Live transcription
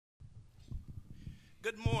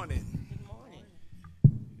Good morning. Good morning.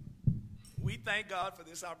 We thank God for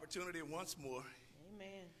this opportunity once more.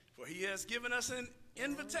 Amen. For he has given us an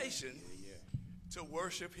invitation to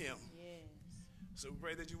worship him. Yes. So we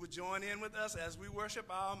pray that you would join in with us as we worship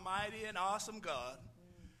our mighty and awesome God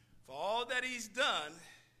for all that he's done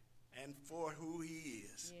and for who he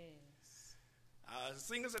is. Yes.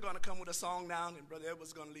 Singers are going to come with a song now, and Brother Edwards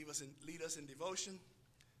is going to lead us in devotion.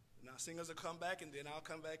 Now singers will come back, and then I'll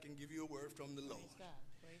come back and give you a word from the Lord. Praise God.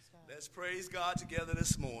 Praise God. Let's praise God together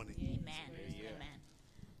this morning. Amen. Amen.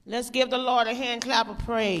 Let's give the Lord a hand clap of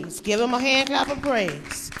praise. Give him a hand clap of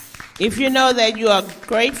praise. If you know that you are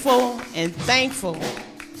grateful and thankful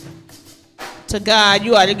to God,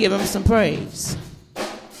 you ought to give him some praise.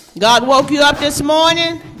 God woke you up this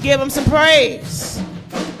morning, give him some praise.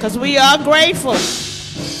 Because we are grateful.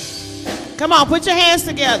 Come on, put your hands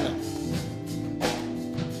together.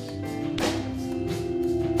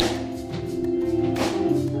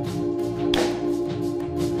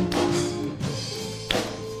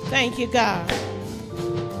 Thank you, God.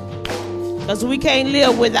 Because we can't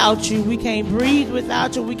live without you. We can't breathe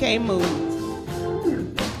without you. We can't move.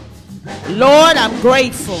 Lord, I'm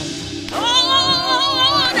grateful.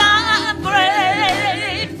 Lord, I'm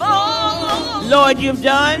grateful. Lord, you've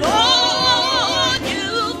done. Lord,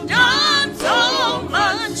 you've done so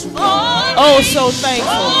much for me. Oh, so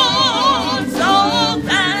thankful. Oh, so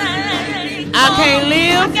thankful. I can't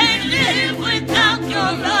live. I can't live without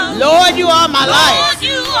your love. Lord, you are my life. Lord,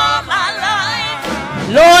 you are my life.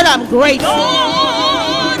 Lord, I'm grateful.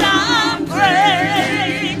 Lord, I'm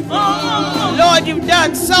grateful. Lord, you've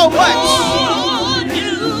done so much. Lord,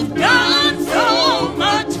 you've done so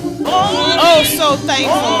much for me. Oh, so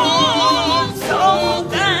thankful. Oh, so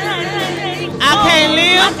thankful. I can't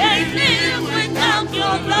live. I can't live without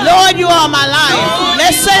your love. Lord, you are my life. Lord,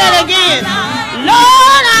 Let's say that you are again. my life.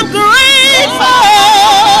 Lord, I'm grateful.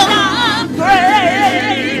 I'm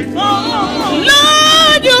grateful.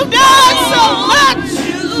 Lord, you've done so much.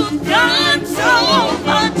 You've done so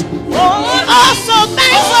much for me. Oh, so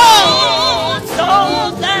thankful. Oh, so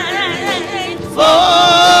thankful.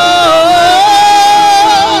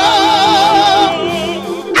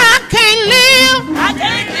 I can't live. I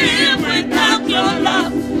can't live without your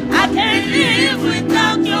love. I can't live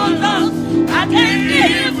without your love. I can't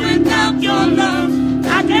live without your love.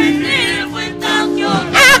 I can't live without your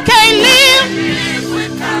love. I can't live.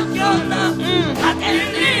 Without your love. I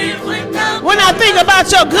can't live without. When I think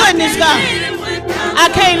about your goodness, God, I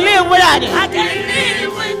can't live without it. I can't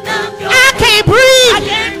live without your. I can't breathe. I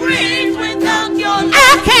can't breathe without your love.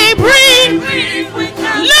 I can't breathe. Breathe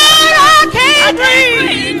without. Lord, I can't breathe.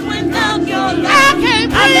 Breathe without your love. I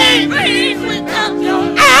can't I can't breathe. breathe without your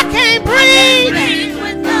love. I can't breathe. Breathe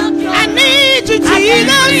without your I love. need you, I can't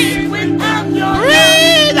Jesus. breathe without your love.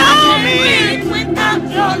 Breathe I on can't me. breathe without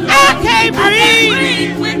your love. I can't I can't breathe.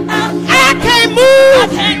 breathe without your I love. can't I move.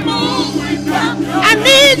 can't move without your I love.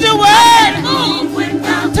 need your I word can't move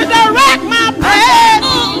without to your love. direct my I path. can't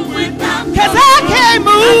move without your Cause love. I can't I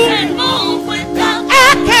move. can't move without your I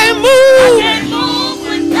love. can't I move. can't move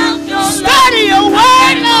without your love. Study your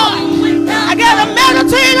word, Lord. I gotta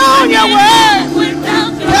meditate on your word.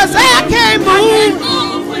 Cause I can't move.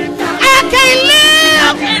 I can't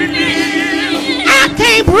live. I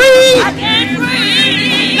can't breathe.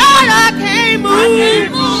 Lord, I can't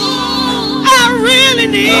move. I really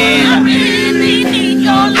need. I can't live.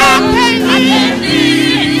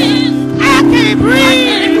 I can't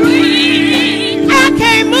breathe. I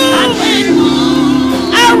can't move.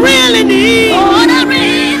 I really need. I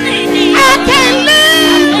can't live.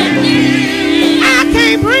 I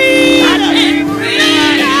can't breathe. Lord,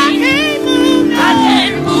 I can't move.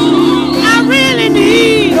 I really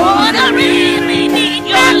need. I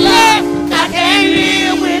can't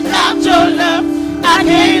live without your love. I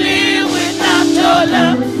can't live without your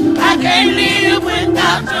love. I can't live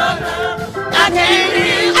without your love. I can't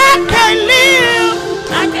live. I can't live.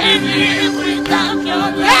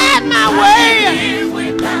 Have my way.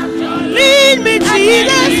 Lead me,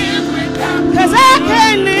 Jesus. Cause I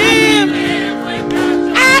can't live.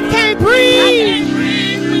 I can't breathe.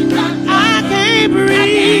 I can't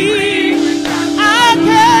breathe. I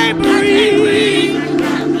can't breathe.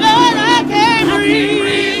 Lord, I can't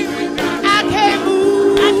breathe. I can't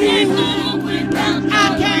move. I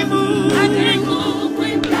can't move.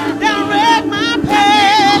 Direct my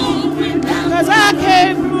path. Cause I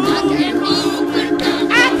can't move.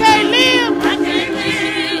 I can't live.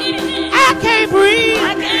 I can't breathe.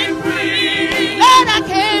 Lord, I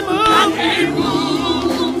can't move.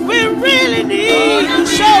 We really need you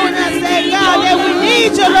showing us that, God, that we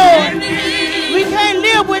need you, Lord. We can't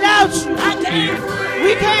live without you. We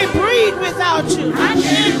We can't breathe without you. I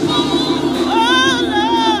can't move. Oh,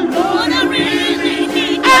 Lord. Lord, I really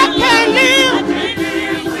need your I can't live. love. I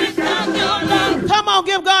can't live without your love. Come on,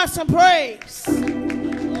 give God some praise.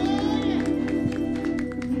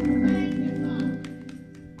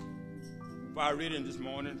 Our reading this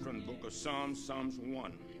morning from the book of Psalms, Psalms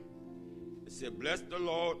 1. It said, bless the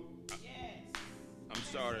Lord.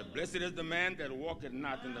 Blessed is the man that walketh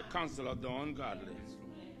not in the counsel of the ungodly,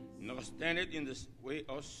 nor standeth in the way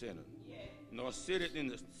of sinners, nor sitteth in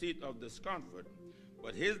the seat of discomfort.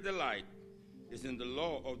 But his delight is in the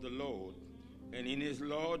law of the Lord, and in his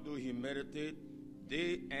law do he meditate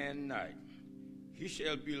day and night. He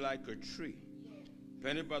shall be like a tree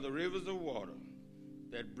planted by the rivers of water,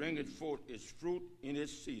 that bringeth forth its fruit in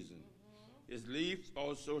its season. His leaves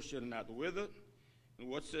also shall not wither, and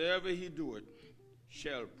whatsoever he doeth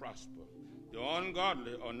shall prosper. The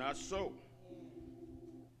ungodly are not so,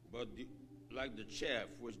 but like the chaff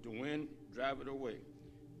which the wind driveth away.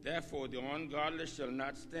 Therefore the ungodly shall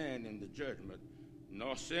not stand in the judgment,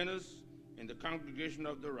 nor sinners in the congregation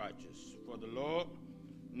of the righteous. For the Lord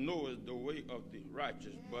knoweth the way of the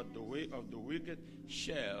righteous, but the way of the wicked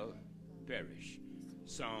shall perish.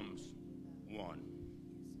 Psalms 1.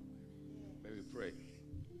 May we pray.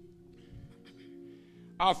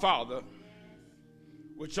 Our Father,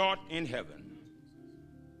 which art in heaven,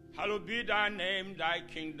 hallowed be thy name, thy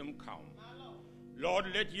kingdom come. Lord,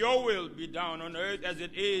 let your will be done on earth as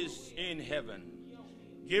it is in heaven.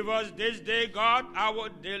 Give us this day, God, our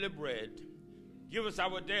daily bread. Give us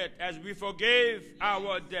our debt as we forgave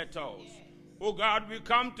our debtors. O God, we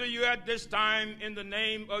come to you at this time in the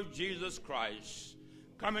name of Jesus Christ.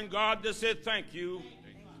 Coming, God, to say thank you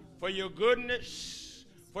for your goodness,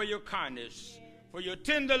 for your kindness, for your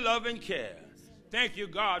tender love and care. Thank you,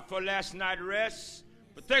 God, for last night's rest.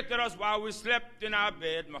 Protected us while we slept in our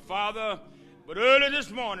bed, my Father. But early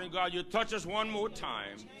this morning, God, you touch us one more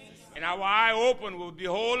time. And our eye open will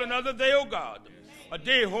behold another day, O God. A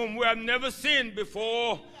day whom we have never seen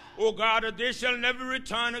before. O God, a day shall never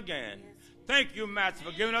return again. Thank you, Master,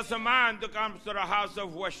 for giving us a mind to come to the house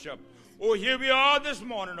of worship. Oh, here we are this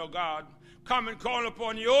morning, oh God. Come and call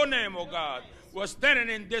upon your name, oh God. We're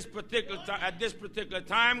standing in this particular at this particular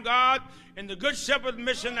time, God, in the Good Shepherd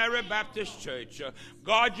Missionary Baptist Church.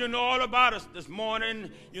 God, you know all about us this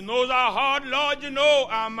morning. You know our heart, Lord. You know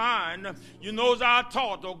our mind. You know our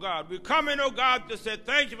thought, oh God. We come in, oh God, to say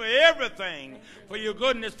thank you for everything, for your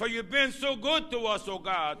goodness, for you being so good to us, oh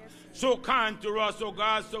God. So kind to us, oh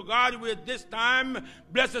God. So, God, with this time,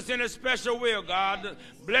 bless us in a special way, oh God.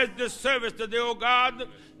 Bless this service today, oh God.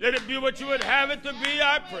 Let it be what you would have it to be,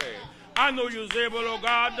 I pray. I know you're able, oh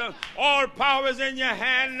God. All power is in your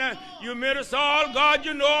hand. You made us all, God.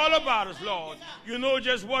 You know all about us, Lord. You know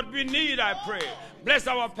just what we need, I pray. Bless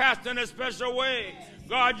our pastor in a special way.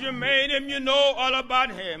 God, you made him, you know all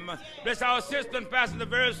about him. Bless our assistant pastor, the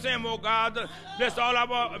very same, oh God. Bless all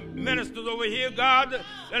our ministers over here, God.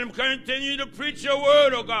 Let them continue to preach your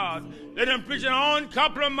word, oh God. Let them preach an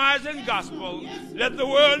uncompromising gospel. Let the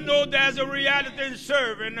world know there's a reality in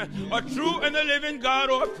serving a true and a living God,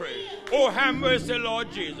 oh I pray. Oh, have mercy,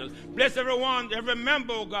 Lord Jesus. Bless everyone, every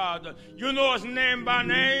member, oh God. You know us name by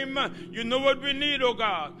name. You know what we need, oh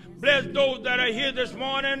God. Bless those that are here this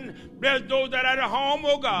morning. Bless those that are at home,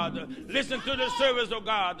 oh God. Listen to the service, oh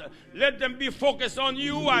God. Let them be focused on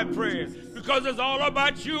you, I pray. Because it's all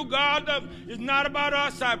about you, God. It's not about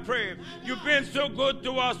us, I pray. You've been so good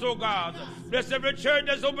to us, oh God. Bless every church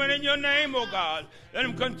that's open in your name, oh God. Let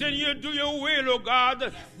them continue to do your will, oh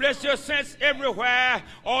God. Bless your saints everywhere,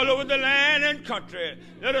 all over the land and country.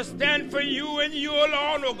 Let us stand for you and you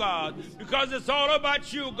alone, oh God. Because it's all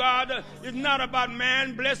about you, God. It's not about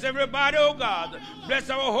man. Bless everybody, oh God. Bless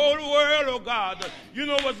our whole world, oh God. You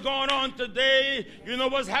know what's going on today. You know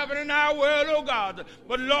what's happening in our world, oh God.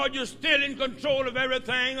 But Lord, you're still in control of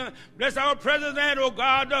everything. Bless our president, oh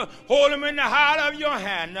God. Hold him in the heart of your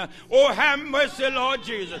hand. Oh, have mercy, Lord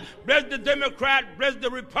Jesus. Bless the Democrat. Bless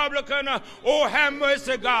the Republican. Oh, have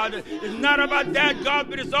mercy, God. It's not about that,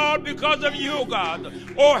 God, but it's all because of you, God.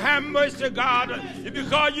 Oh, have mercy, God. It's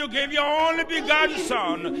because you gave your only begotten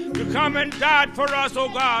Son to come and die for us,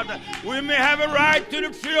 oh God. We may have a right to the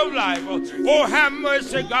tree of life. Oh, have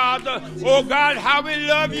mercy, God. Oh, God, how we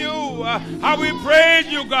love you. How we praise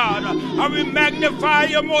you, God. How we magnify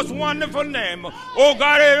your most wonderful name. Oh,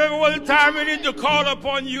 God, every time we need to call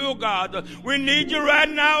upon you, God. We need you right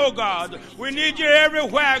now, oh God. We need you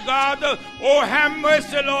everywhere, God. Oh, have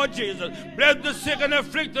mercy, Lord Jesus. Bless the sick and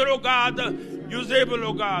afflicted, oh God. You're able,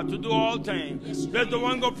 oh God, to do all things. Bless the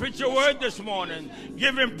one go preach your word this morning.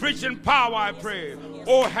 Give him preaching power, I pray.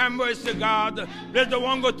 Oh, have mercy, God. Let the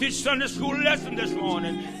one go teach Sunday school lesson this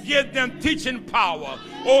morning. Give them teaching power.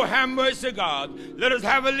 Oh, have mercy, God. Let us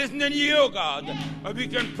have a listening ear, God, where we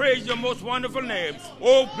can praise your most wonderful name.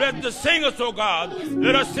 Oh, bless the singers, oh God.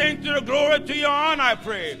 Let us sing to the glory to your honor, I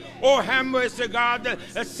pray. Oh, have mercy, God,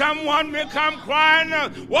 that someone may come crying,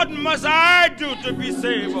 what must I do to be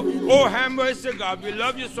saved? Oh, have mercy, God. We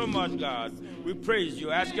love you so much, God. We praise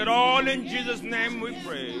you. Ask it all in Jesus' name we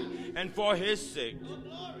pray. And for his sake.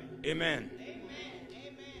 Amen. Amen.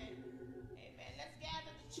 Let's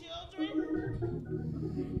gather the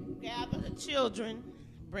children. Gather the children.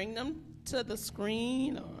 Bring them to the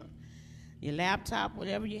screen or your laptop,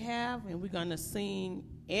 whatever you have, and we're going to sing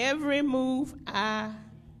Every Move I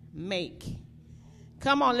Make.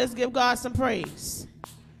 Come on, let's give God some praise.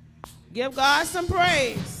 Give God some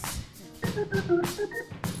praise.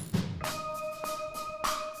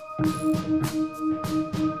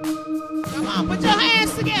 Come on, put your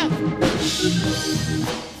hands together.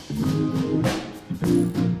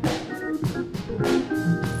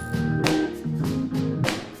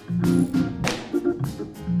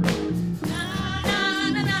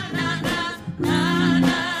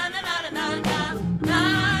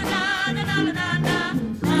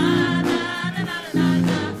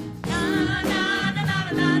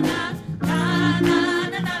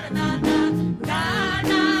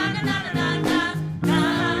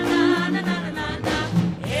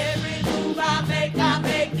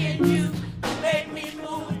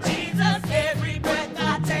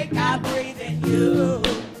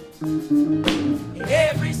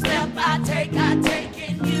 Every step I take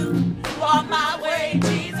in you. You are my way,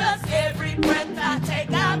 Jesus. Every breath I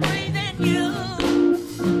take, I breathe in you.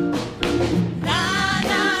 Na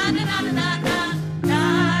na na na na na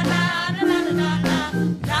na na na na na na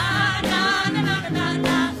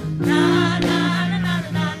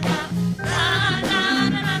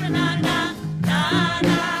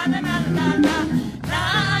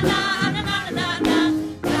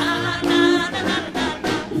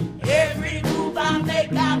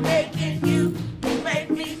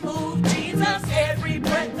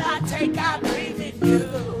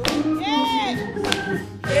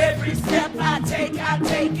I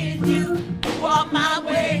take in you. You are my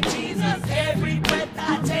way, Jesus. Every breath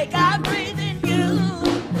I take, I breathe in you.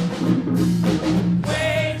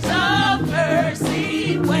 Waves of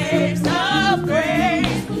mercy, waves of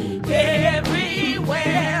grace.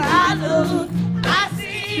 Everywhere I look, I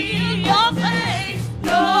see your face.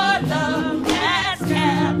 Your love has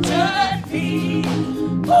captured me.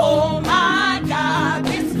 Oh my God,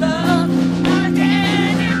 this love.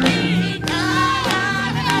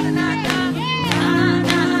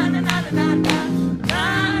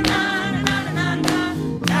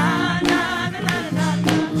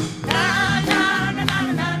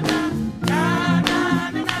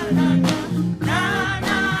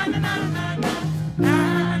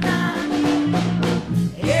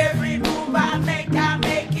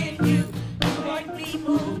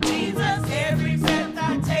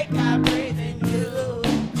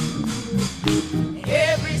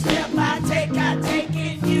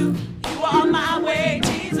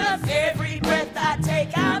 Every breath I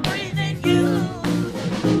take, I breathe in you.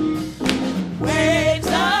 Waves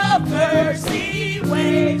of mercy,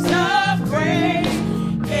 waves of grace.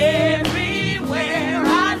 Everywhere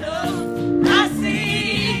I look, I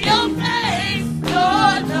see your face.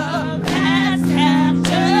 Your love has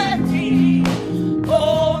captured me.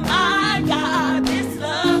 Oh my God, this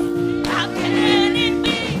love, how can it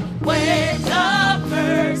be? Waves of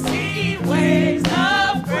mercy, waves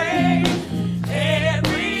of grace.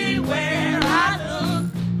 Everywhere I look,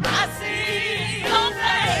 I see your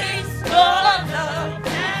face. Your love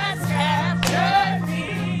has captured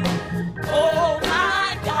me. Oh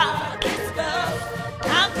my God, this love,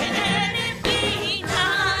 how can it be? Na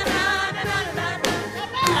na na na na na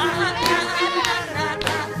na na na na na.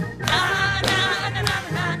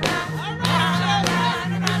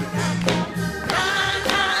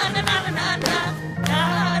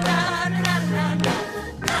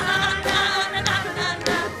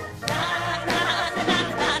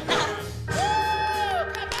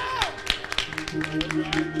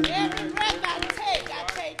 Every breath I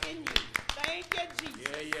take in you. Thank you,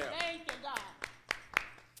 Jesus. Yeah. Thank you, God.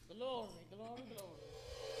 Glory, glory,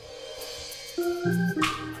 glory.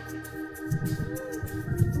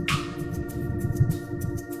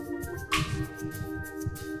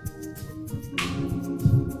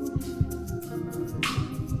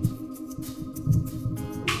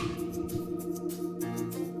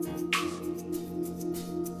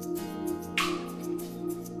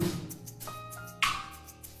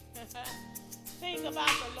 Think about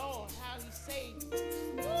the Lord, how he saved you.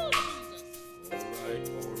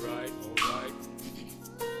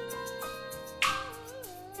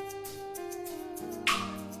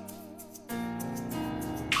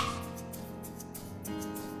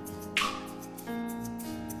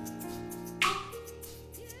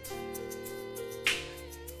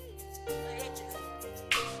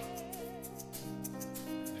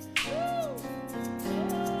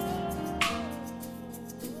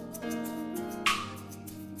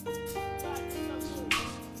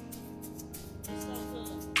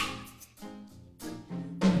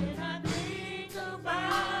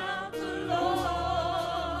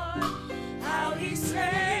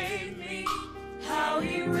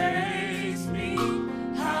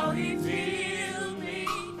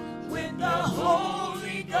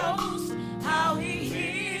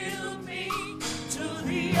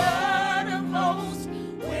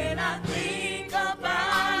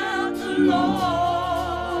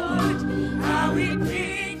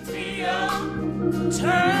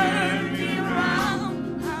 turned me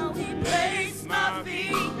around, how he placed my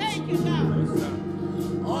feet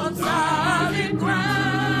on solid ground.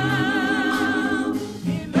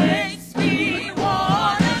 He makes me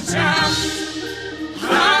wanna shout,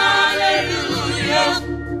 hallelujah,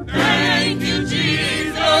 thank you,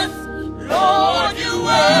 Jesus. Lord, you're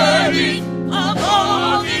worthy of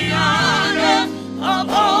all the honor, of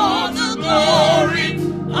all the glory,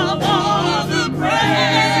 of all the praise.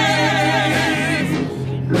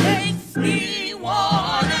 It makes me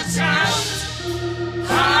wanna shout,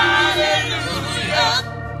 hallelujah,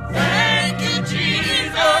 thank you,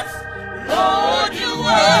 Jesus. Lord, you're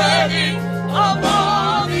worthy of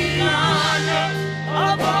all the honor,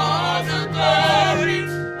 of all the glory,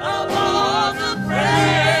 of all the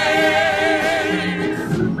praise.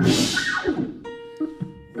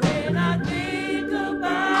 When I think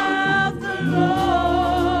about the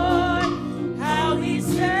Lord, how he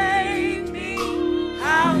saved me,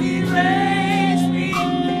 how he raised me,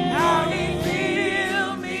 how he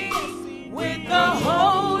filled me with the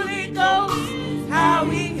Holy Ghost, how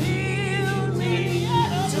he healed me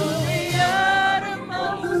to the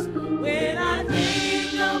uttermost. When I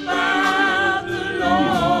think about the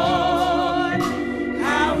Lord,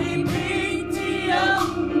 how he picked me up,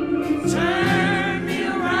 turned me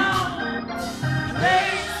around,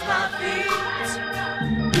 placed my feet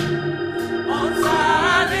on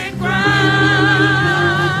solid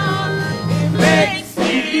ground. It makes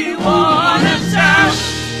me wanna shout,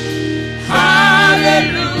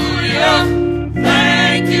 hallelujah,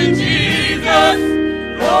 thank you, Jesus.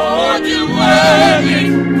 Lord, you're worthy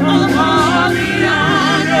of all the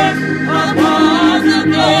honor, of all the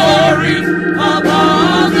glory, of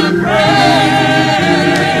all the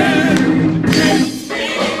praise. Makes me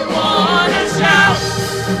wanna shout,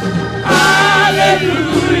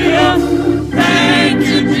 hallelujah, thank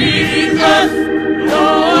you, Jesus.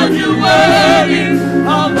 Lord, you're worthy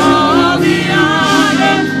of all the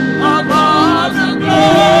honor, of all the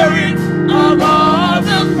glory, of all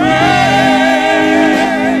the praise.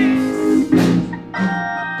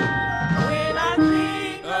 When I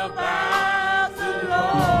think about the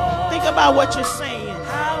Lord, Think about what you're saying.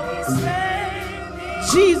 how he saved me,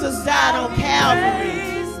 Jesus died on Calvary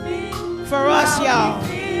raised me, for us, y'all.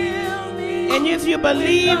 healed me, And if you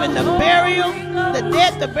believe in the burial, the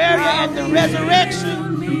death, the burial, and the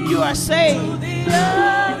resurrection, you are saved. the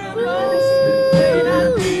uttermost. When I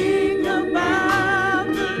think about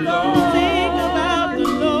the Lord, Think about the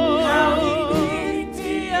how he Lord. picked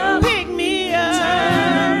me up, Pick me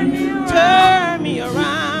turned me up, around, turn me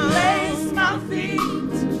around. placed my feet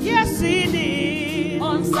Yes, he did.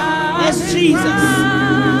 on solid That's Jesus.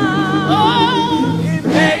 ground. Oh, It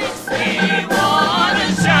makes me wanna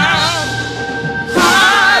shout,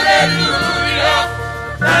 hallelujah,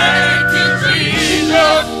 thank you,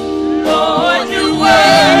 Jesus. Lord, you're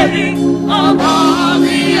worthy of all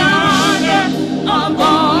the honor, of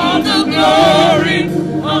all the glory,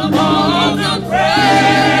 of all the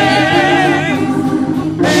praise.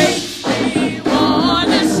 Makes me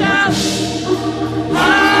wanna shout,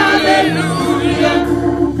 hallelujah,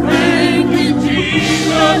 thank you,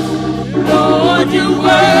 Jesus. Lord, you're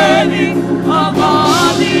worthy of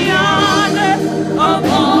all the honor, of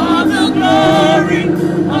all the glory,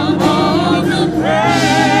 of all the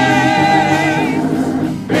praise.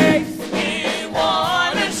 Makes me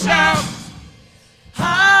wanna shout,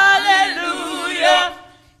 hallelujah,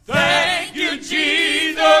 thank you,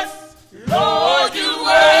 Jesus. Lord, you're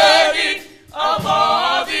worthy of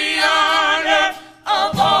all the honor,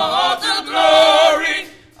 of all the glory,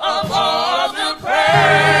 of all the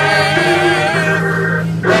praise.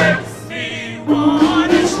 Makes me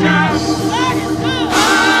wanna shout,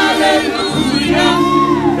 hallelujah,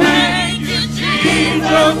 thank you,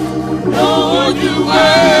 Jesus. Lord, you're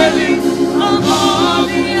worthy of all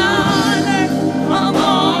the honor, of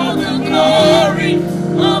all the glory,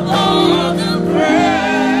 of all the praise.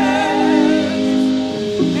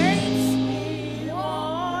 Makes me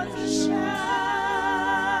wanna shout.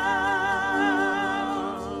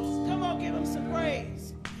 come on, give him some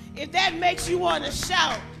praise. If that makes you want to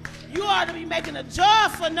shout, you ought to be making a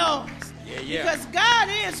joyful noise. Yeah. Because God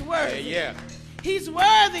is worthy. Yeah. He's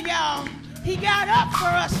worthy, y'all. He got up for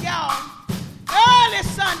us, y'all. Early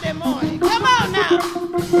Sunday morning. Come on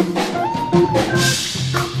now.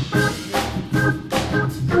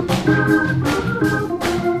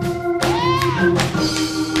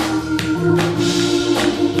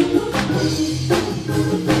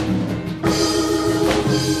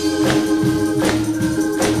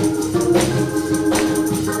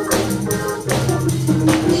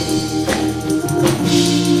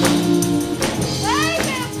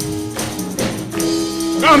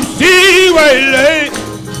 where he lay.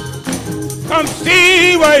 Come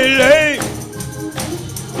see where he lay.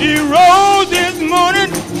 He rose this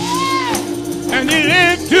morning and he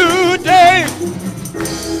lived today.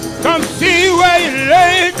 Come see where he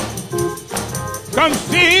lay. Come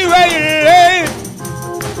see where he lay.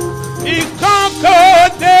 He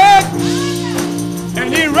conquered death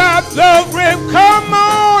and he robbed the grave. Come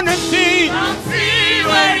on and see. Come see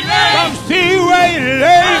where he lay. Come see where he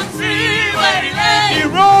lay. Come see where he lay. He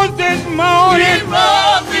rose this morning. He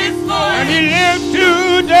rose this morning. And he lived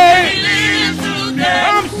today. He lives today.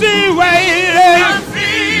 Come see where he lay. Come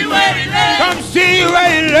see where he lay. Come see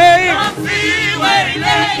where he lay. Come see where he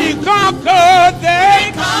lay. He conquered He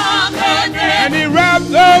death. conquered death. And he robbed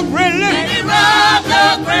the grave. And he robbed the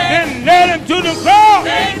grave. Then nailed him to the cross.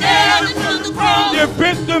 They nailed him to the cross. They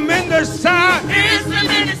pierced him in the side. Pierced him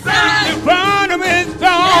in his side. They crowned him with They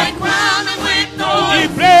thorns. crowned him with He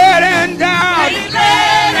thorns. bled and died. He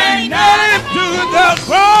bled and Nailed him died. to the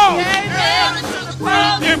cross. They nailed him to the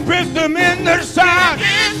cross. They pierced him in the side.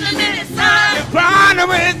 Pierced him in his side. They crowned him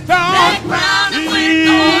with They thorns. crowned him with He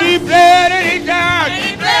thorns. bled and he died.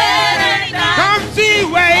 He bled and he died. Come see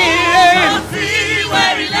where he lay. Come see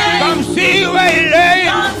where he lay. Come see where he lay.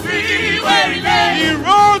 Come see where he lay. He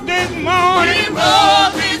rose this He morning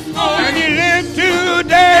rose this and morning. he lived He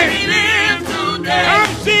today. lives today.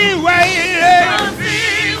 Come see where he lay. Come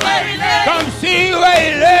see where he lay. Come see where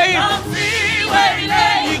he lay. Come see where he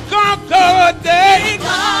lay. He conquered He death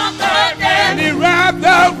conquered death. and he robbed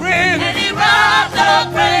the grave. And he robbed the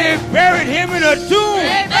They grave. buried him in a tomb.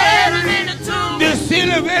 They buried him in the tomb. They sealed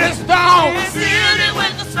him in a stone. They sealed it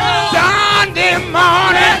with the stone. Sunday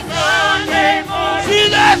morning, Sunday morning.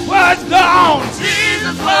 Jesus was gone.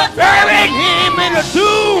 Jesus was Buried him in a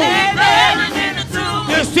tomb. They buried him in the tomb.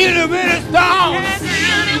 They sealed him in a stone. They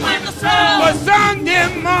sealed it with the stone. But Sunday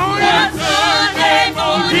morning, Sunday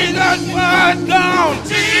morning. Jesus was gone.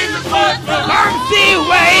 Jesus was gone. Come see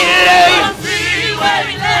where he lay. Come see where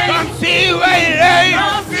he lay. Come see where he lay.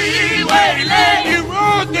 Come see where he lay. He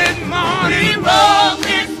rose this He morning rose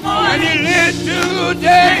this and morning. he lived He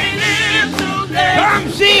today. lives today. Come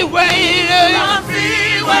see where he lay. Come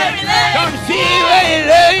see where he lay. Come see where he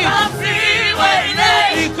lay. Come see where he lay.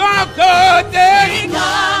 He conquered He death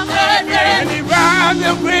conquered death. and he robbed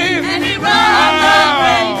the grave. And he robbed the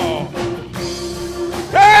grave.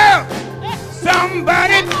 Tell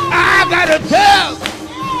somebody, I gotta tell.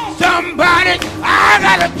 Somebody, I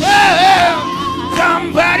gotta tell.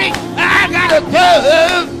 Somebody, I gotta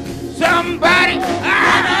tell. Somebody, I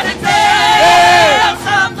I gotta tell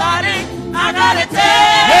somebody. I gotta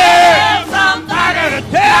tell somebody. I gotta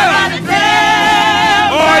I tell. gotta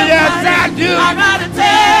tell. Oh yes, I do. I gotta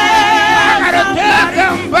tell. I gotta tell I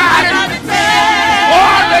somebody gotta tell.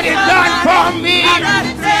 all that he done for me. I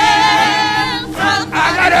gotta tell somebody. I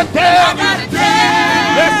gotta tell. I gotta tell.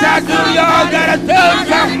 Yes, I do. Y'all gotta tell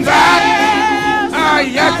somebody. Oh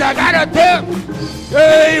yes, I gotta tell.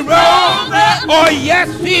 He rose. Oh yes,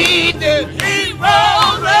 he did. He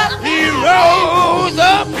rose up. He rose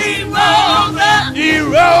up. He rose up. He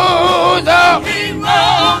rose up. He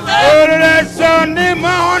rose up. Early that Sunday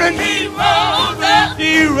morning. He rose up.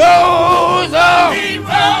 He rose up. He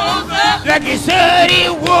rose up. Like he said he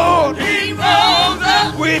would. He rose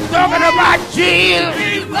up. We're talking about Jesus.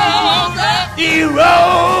 He rose up. He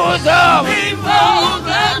rose up. He rose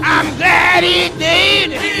up. I'm glad he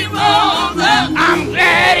did. He rose up. I'm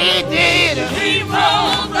glad he did. He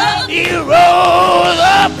rose up. He rose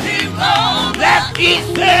up He rose up. like he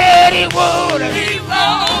said he would. He rose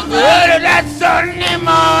up. Early that Sunday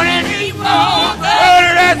morning. He rose up.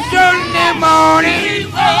 Early that Sunday morning. He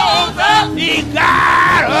rose up. He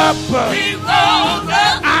got up. He rose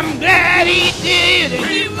up. I'm glad he did.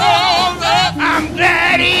 He rose up. I'm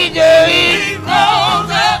glad he did. He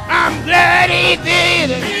rose up. I'm glad he did.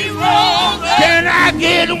 He rose up. Can I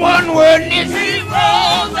get one witness He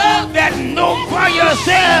rose up. that know for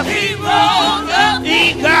yourself? He rose up.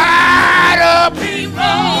 He got up, He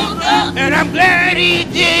rose up. and I'm glad he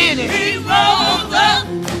did. He rose up.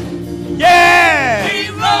 Yeah, He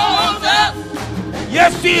rose up.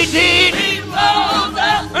 yes he did. He rose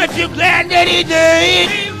up. Aren't you glad that he did?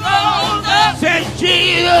 He rose up. Said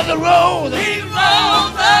Jesus rose. He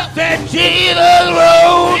rose up. Said Jesus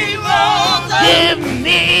rose. He rose up. Give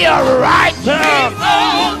me a right He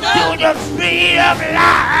rose to up. the tree of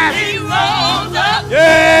life. He rose up.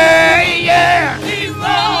 Yeah, yeah. He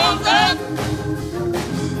rose up.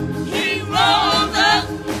 He rose up.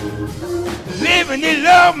 Living, he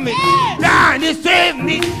loved me. Dying, he saved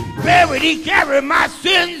me. Buried, he carried my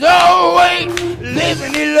sins away.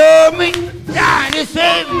 Living, he loved me. Dying, he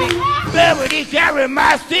saved me. Buried, he carried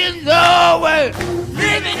my sins away.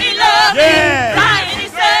 Living, he loved loved me. Yeah. Dying, he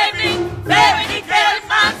saved me. Buried, he carried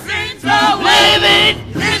my sins away.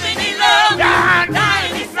 Living, he loved me.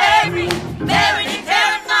 Dying, he saved me. Buried, he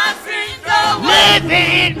carried my sins away.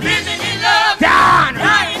 Living, he loved me.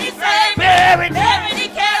 Dying, he saved me. Buried, he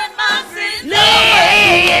carried my sins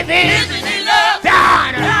away. Living, he loved me.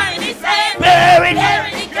 Dying, he saved me. Buried,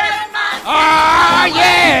 he carried my sins Oh,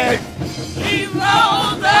 yes. He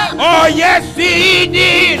rose up. Oh, yes, he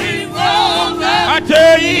did. He rose up. I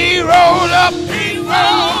tell you, he rolled up. He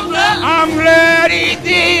rose up. I'm glad he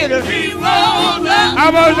did. He rose up. I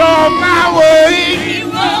was on my way He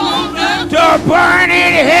rose up. to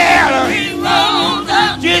burning hell. He rose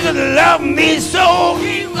up. Jesus loved me so.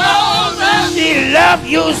 He rose up. He loved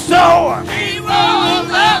you so. He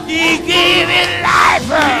rose up. He gave his life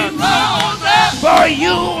He rose up. for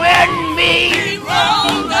you and me. He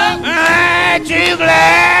rose up. Aren't you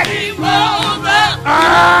glad? He rose up.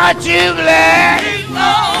 Aren't you glad? He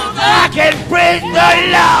rose I up. can praise the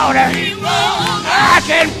Lord. He rose I up.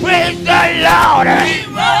 can praise the Lord. He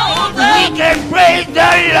rose We up. can praise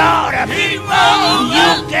the Lord. He rose You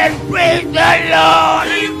up. can praise the Lord.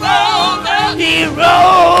 He rose up. He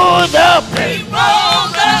rose up. He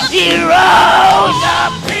rose up. He rose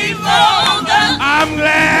up. He rose up. I'm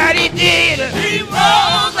glad he did. He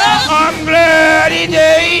rose up. I'm glad he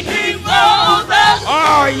did. He rose up.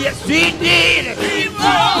 Oh, yes, he did. He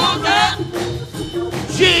rose up.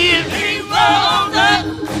 Jesus. He rose up.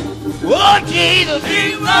 Oh, Jesus.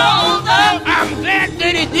 He rose up. I'm glad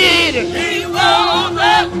that he did. He rose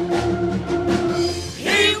up.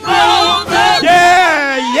 He rose up.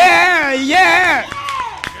 Yeah, yeah, yeah.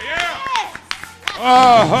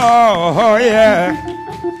 Oh, yeah.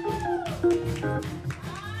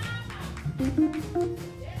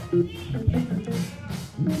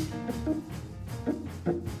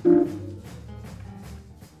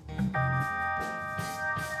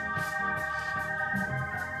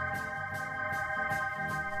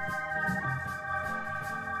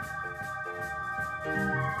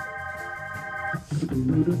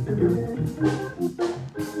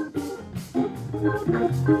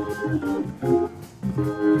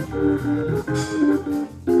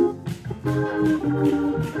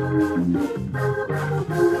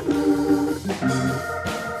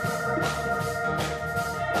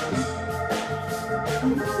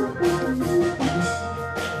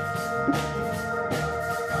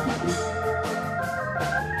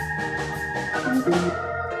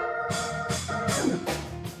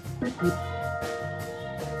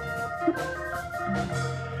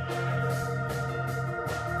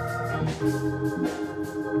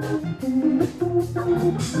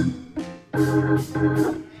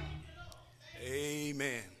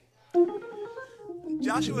 Amen.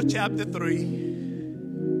 Joshua chapter 3.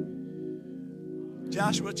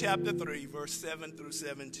 Joshua chapter 3, verse 7 through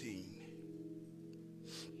 17.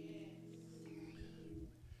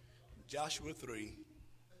 Joshua 3,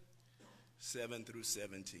 7 through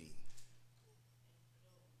 17.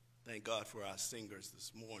 Thank God for our singers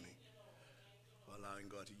this morning, for allowing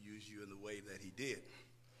God to use you in the way that he did.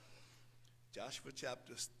 Joshua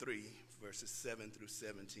chapter 3, verses 7 through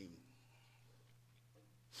 17.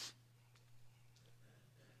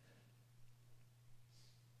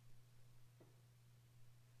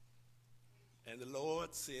 And the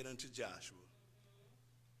Lord said unto Joshua,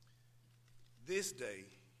 this day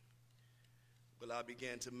will I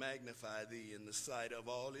begin to magnify thee in the sight of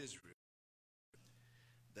all Israel,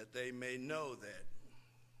 that they may know that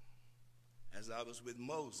as I was with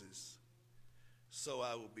Moses, so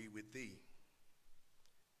I will be with thee.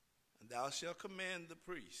 And thou shalt command the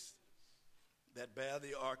priests that bear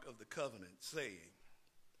the ark of the covenant, saying,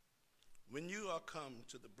 when you are come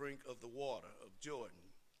to the brink of the water of Jordan,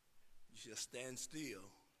 you shall stand still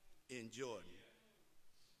in Jordan.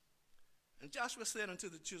 And Joshua said unto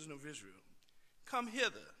the children of Israel, come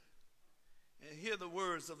hither and hear the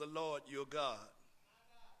words of the Lord your God.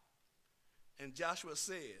 And Joshua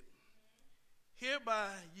said, hereby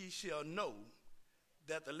ye shall know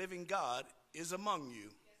that the living God is among you,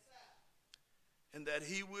 and that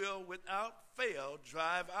he will without fail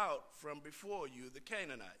drive out from before you the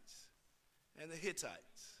Canaanites, and the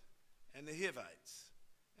Hittites, and the Hivites,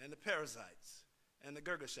 and the Perizzites, and the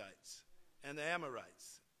Girgashites, and the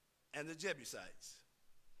Amorites, and the Jebusites.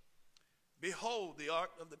 Behold, the ark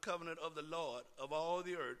of the covenant of the Lord of all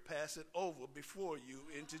the earth passeth over before you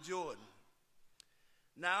into Jordan.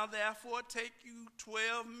 Now therefore take you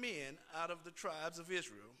 12 men out of the tribes of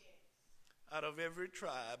Israel, out of every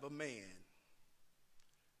tribe a man.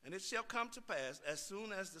 And it shall come to pass, as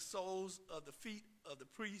soon as the soles of the feet of the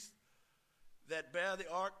priests that bear the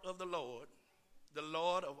ark of the Lord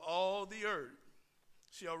of all the earth,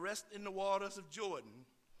 shall rest in the waters of Jordan,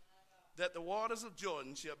 that the waters of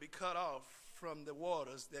Jordan shall be cut off from the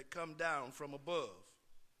waters that come down from above.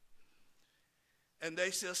 And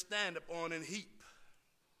they shall stand upon an heap.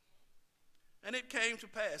 And it came to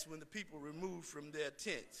pass when the people removed from their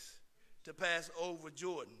tents to pass over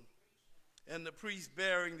Jordan, and the priests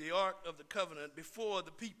bearing the ark of the covenant before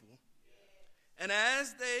the people. And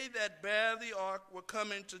as they that bear the ark were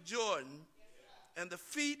coming to Jordan, and the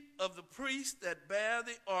feet of the priests that bear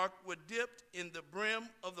the ark were dipped in the brim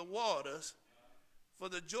of the waters, for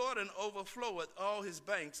the Jordan overfloweth all his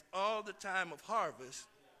banks all the time of harvest,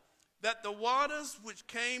 that the waters which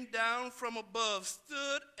came down from above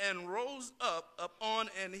stood and rose up upon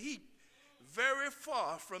an heap very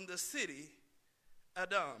far from the city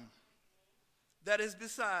Adam, that is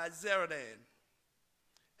beside Zeradan.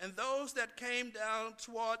 And those that came down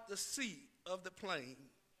toward the sea of the plain,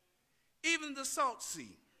 even the salt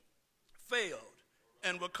sea, failed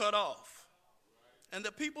and were cut off. And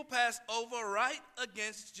the people passed over right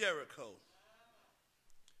against Jericho.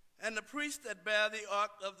 And the priests that bear the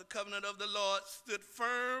ark of the covenant of the Lord stood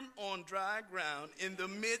firm on dry ground in the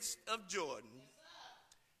midst of Jordan.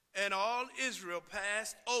 And all Israel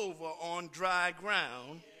passed over on dry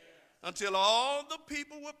ground until all the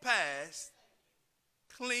people were passed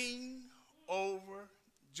clean over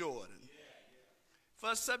Jordan.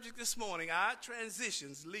 First subject this morning, our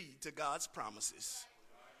transitions lead to God's promises.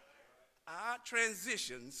 Our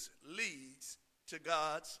transitions leads to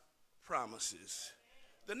God's promises.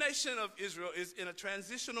 The nation of Israel is in a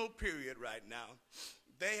transitional period right now.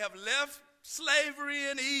 They have left slavery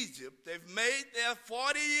in Egypt. They've made their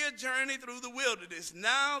 40-year journey through the wilderness.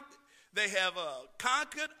 Now they have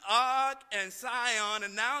conquered Og and Sihon,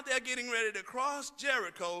 and now they're getting ready to cross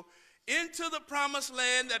Jericho into the promised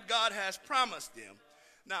land that God has promised them.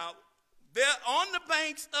 Now, they're on the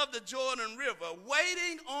banks of the Jordan River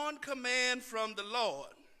waiting on command from the Lord.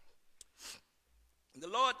 The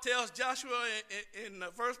Lord tells Joshua in the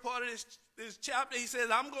first part of this chapter, he says,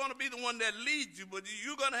 I'm going to be the one that leads you, but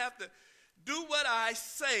you're going to have to do what I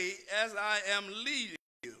say as I am leading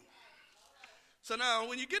you. So now,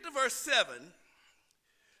 when you get to verse 7, it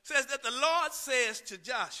says that the Lord says to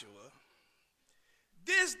Joshua,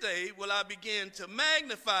 this day will I begin to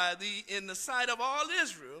magnify thee in the sight of all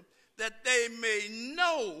Israel, that they may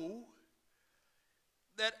know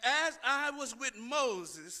that as I was with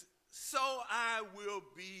Moses, so I will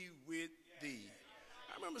be with thee.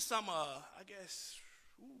 I remember I guess,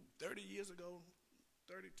 30 years ago,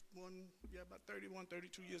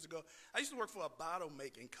 32 years ago, I used to work for a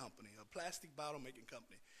bottle-making company, a plastic bottle-making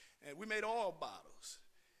company. And we made oil bottles.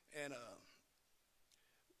 And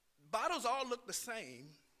bottles all looked the same,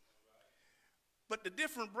 but the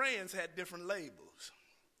different brands had different labels.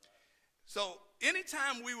 So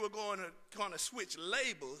anytime we were going to switch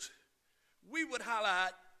labels, we would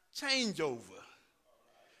highlight changeover.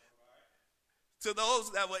 To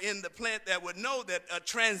those that were in the plant that would know that a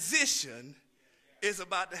transition is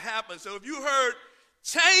about to happen. So if you heard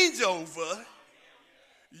changeover,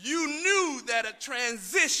 you knew that a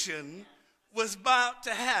transition was about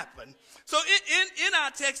to happen. So in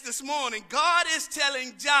our text this morning, God is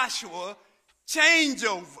telling Joshua,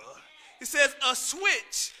 changeover. He says a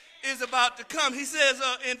switch is about to come. He says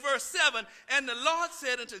in verse 7, and the Lord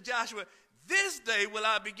said unto Joshua, this day will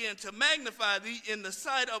I begin to magnify thee in the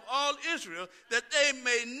sight of all Israel, that they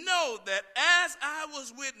may know that as I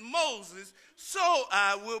was with Moses, so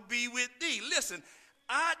I will be with thee. Listen,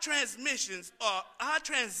 our transitions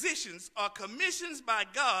are commissions by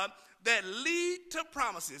God that lead to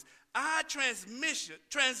promises. Our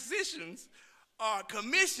transitions are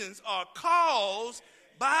commissions, are calls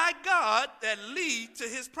by God that lead to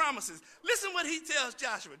his promises. Listen what he tells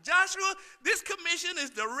Joshua. Joshua, this commission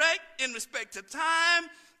is direct in respect to time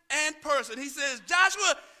and person. He says,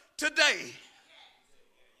 Joshua, today.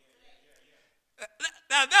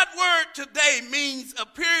 Now that word today means a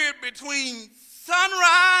period between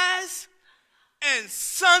sunrise and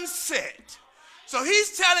sunset. So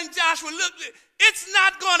he's telling Joshua, look, it's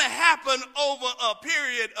not going to happen over a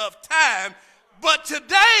period of time, but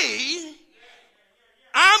today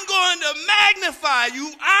I'm going to magnify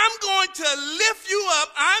you. I'm going to lift you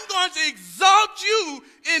up. I'm going to exalt you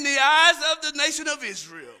in the eyes of the nation of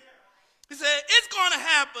Israel. He said, it's going to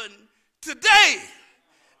happen today,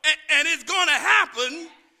 and it's going to happen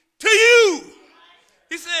to you.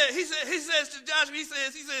 He says to Joshua, he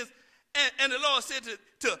says, and the Lord said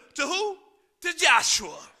to who? To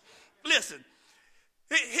Joshua. Listen,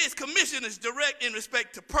 his commission is direct in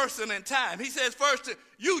respect to person and time. He says first to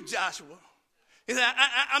you, Joshua. He said,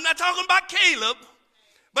 I'm not talking about Caleb,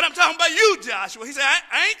 But I'm talking about you, Joshua. He said,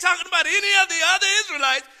 I ain't talking about any of the other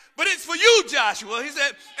Israelites, but it's for you, Joshua. He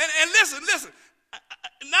said, and listen.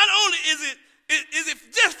 Not only is it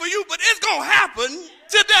just for you, but it's going to happen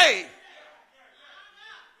today.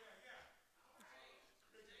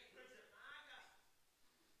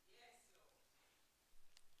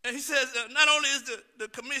 And he says, not only is the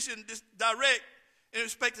commission direct in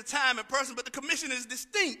respect to time and person, but the commission is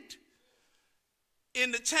distinct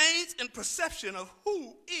in the change and perception of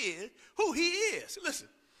who he is. Listen,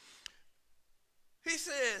 he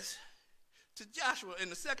says to Joshua in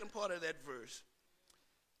the second part of that verse,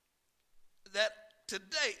 that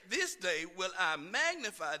this day will I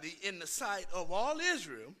magnify thee in the sight of all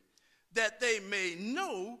Israel, that they may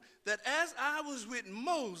know that as I was with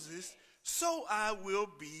Moses, so I will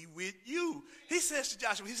be with you. He says to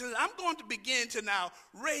Joshua, he says, I'm going to begin to now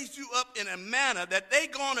raise you up in a manner that they're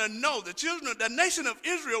going to know, the nation of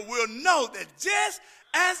Israel will know that just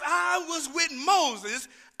as I was with Moses,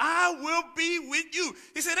 I will be with you.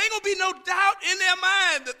 He said, ain't going to be no doubt in their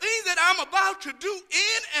mind. The things that I'm about to do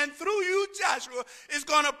in and through you, Joshua, is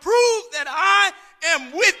going to prove that I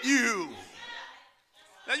am with you.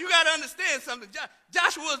 Now, you got to understand something.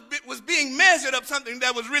 Joshua was being measured up something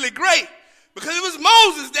that was really great, because it was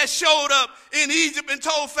Moses that showed up in Egypt and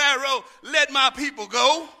told Pharaoh, let my people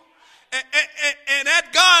go. And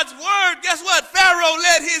at God's word, guess what? Pharaoh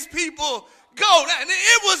let his people go. And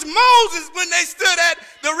it was Moses when they stood at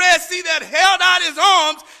the Red Sea that held out his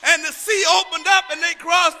arms and the sea opened up and they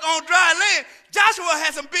crossed on dry land. Joshua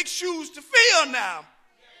has some big shoes to fill now.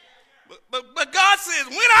 But God says,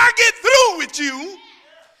 when I get through with you,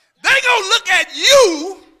 they gonna look at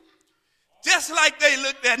you just like they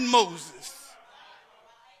looked at Moses.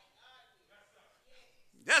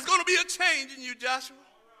 There's gonna be a change in you, Joshua.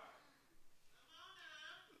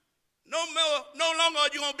 No longer are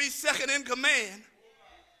you gonna be second in command,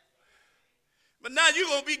 but now you're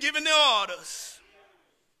gonna be giving the orders.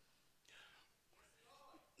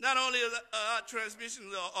 Not only are our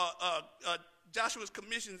transmissions, Joshua's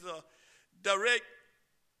commissions are direct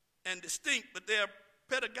and distinct, but they're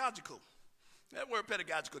pedagogical. That word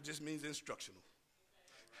pedagogical just means instructional.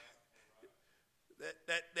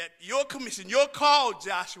 That your commission, your call,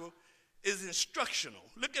 Joshua, is instructional.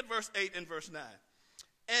 Look at verse 8 and verse 9.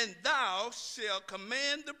 And thou shalt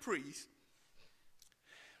command the priests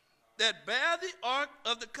that bear the ark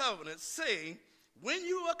of the covenant, saying, when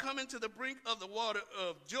you are coming to the brink of the water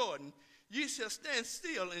of Jordan, ye shall stand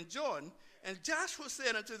still in Jordan. And Joshua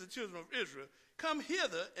said unto the children of Israel, come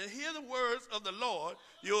hither and hear the words of the Lord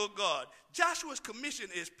your God. Joshua's commission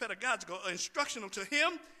is pedagogical, instructional to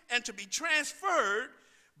him and to be transferred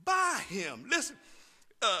by him. Listen,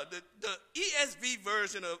 the ESV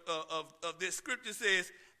version of this scripture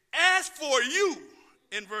says, as for you,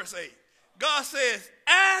 in verse 8. God says,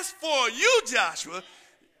 as for you, Joshua,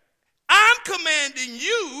 I'm commanding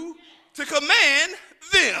you to command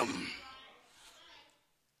them.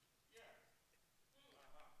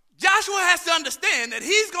 Joshua has to understand that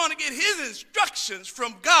he's going to get his instructions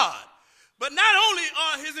from God. But not only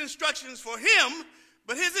are his instructions for him,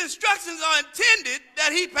 but his instructions are intended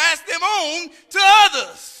that he pass them on to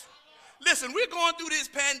others. Listen, we're going through this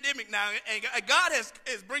pandemic now, and God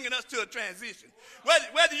is bringing us to a transition.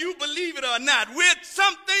 Whether you believe it or not,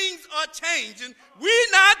 some things are changing.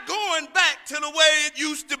 We're not going back to the way it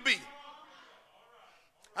used to be.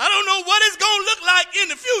 I don't know what it's going to look like in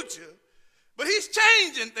the future, but he's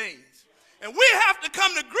changing things. And we have to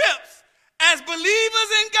come to grips as believers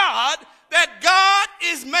in God that God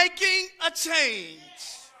is making a change.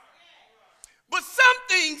 But some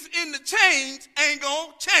things in the change ain't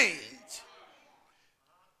going to change.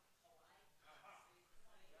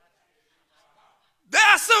 There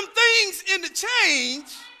are some things in the change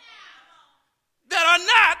that are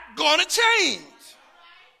not going to change.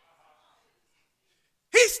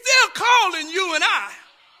 He's still calling you and I.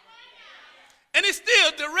 And it's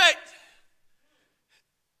still direct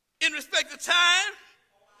in respect to time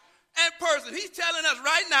and person. He's telling us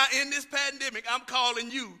right now in this pandemic, I'm calling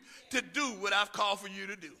you to do what I've called for you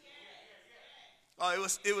to do. Oh,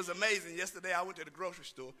 it was amazing. Yesterday I went to the grocery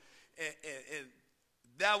store and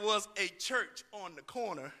there was a church on the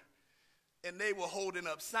corner and they were holding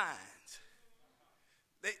up signs.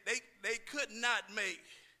 They could not make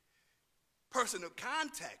personal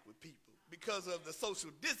contact with people because of the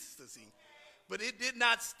social distancing. But it did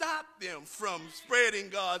not stop them from spreading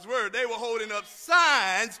God's word. They were holding up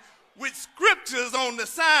signs with scriptures on the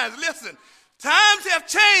signs. Listen, times have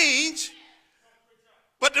changed,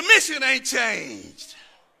 but the mission ain't changed.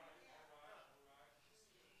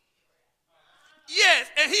 Yes,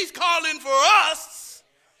 and he's calling for us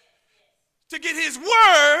to get his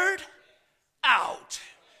word out.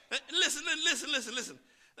 Listen.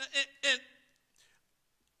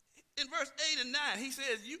 In verse 8 and 9, he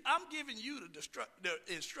says, I'm giving you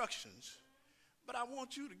the instructions, but I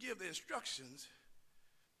want you to give the instructions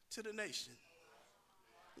to the nation.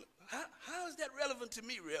 How is that relevant to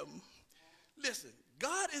me, Reverend? Listen,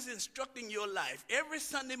 God is instructing your life every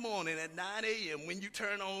Sunday morning at 9 a.m. when you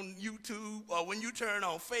turn on YouTube or when you turn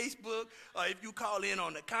on Facebook or if you call in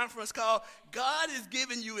on the conference call. God is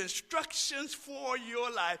giving you instructions for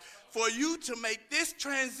your life, for you to make this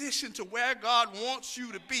transition to where God wants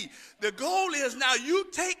you to be. The goal is now you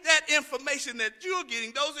take that information that you're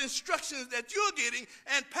getting, those instructions that you're getting,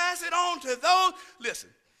 and pass it on to those. Listen,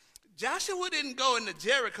 Joshua didn't go into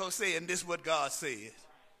Jericho saying this is what God said.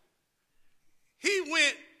 He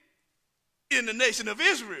went in the nation of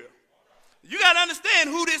Israel. You got to understand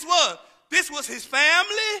who this was. This was his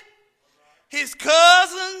family, his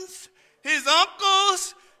cousins, his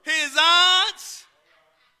uncles, his aunts,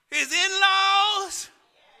 his in-laws,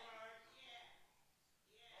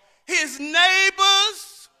 his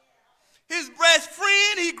neighbors, his best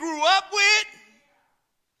friend he grew up with,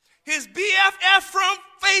 his BFF from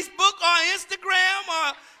Facebook or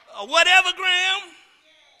Instagram or whatever gram.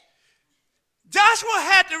 Joshua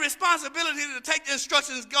had the responsibility to take the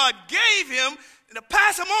instructions God gave him and to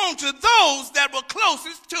pass them on to those that were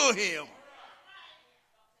closest to him.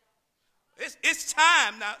 It's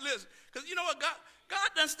time now. Listen, because you know what? God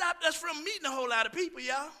done stopped us from meeting a whole lot of people,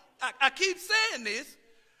 y'all. I keep saying this.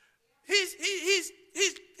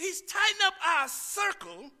 He's tightened up our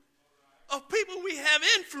circle of people we have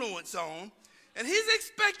influence on, and he's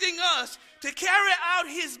expecting us to carry out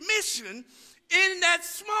his mission in that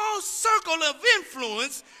small circle of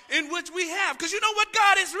influence in which we have. Because you know what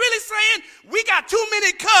God is really saying? We got too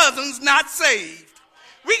many cousins not saved.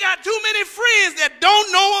 We got too many friends that don't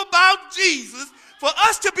know about Jesus. For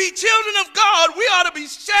us to be children of God, we ought to be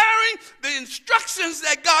sharing the instructions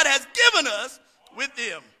that God has given us with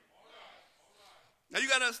them. Now you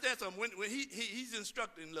got to understand something. When he's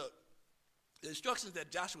instructing, look, the instructions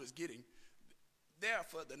that Joshua is getting, they're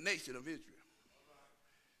for the nation of Israel.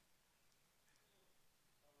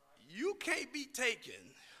 You can't be taking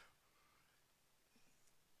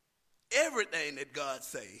everything that God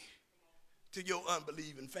say to your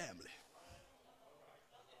unbelieving family.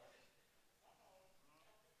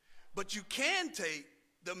 But you can take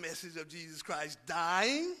the message of Jesus Christ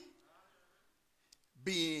dying,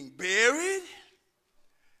 being buried,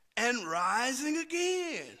 and rising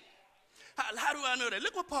again. How do I know that?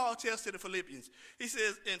 Look what Paul tells to the Philippians. He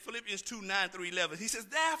says in Philippians 2:9-11, he says,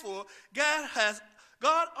 therefore,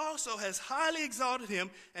 God also has highly exalted him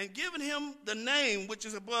and given him the name which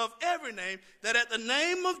is above every name, that at the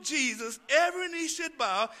name of Jesus every knee should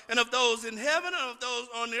bow, and of those in heaven, and of those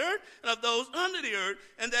on the earth, and of those under the earth,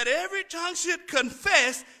 and that every tongue should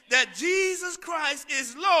confess that Jesus Christ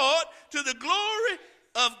is Lord, to the glory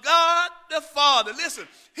of God the Father. Listen,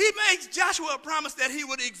 he makes Joshua a promise that he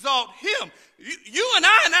would exalt him. You and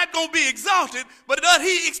I are not going to be exalted, but what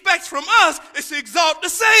he expects from us is to exalt the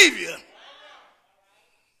Savior.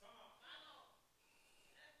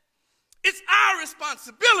 It's our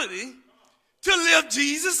responsibility to lift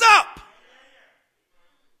Jesus up.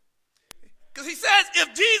 Because he says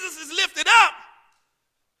if Jesus is lifted up,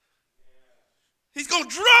 he's going to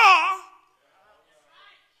draw.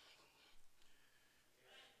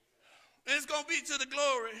 And it's going to be to the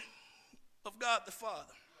glory of God the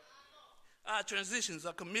Father. Our transitions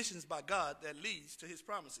are commissions by God that leads to his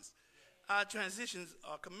promises. Our transitions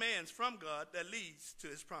are commands from God that leads to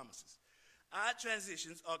his promises. Our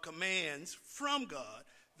transitions are commands from God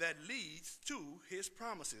that leads to his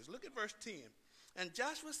promises. Look at verse 10. And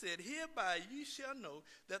Joshua said, hereby ye shall know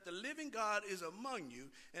that the living God is among you,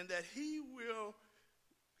 and that he will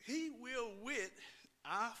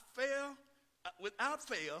without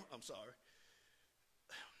fail,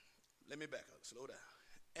 let me back up, slow down.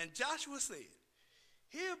 And Joshua said,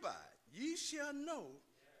 hereby ye shall know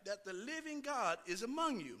that the living God is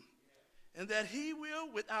among you, and that he will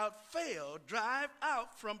without fail drive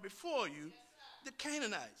out from before you the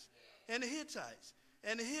Canaanites, and the Hittites,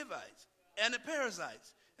 and the Hivites, and the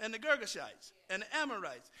Perizzites, and the Girgashites, and the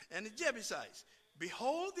Amorites, and the Jebusites.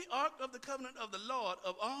 Behold, the ark of the covenant of the Lord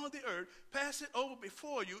of all the earth passeth over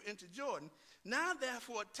before you into Jordan. Now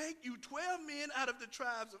therefore take you 12 men out of the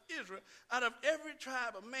tribes of Israel, out of every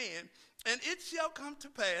tribe of man, and it shall come to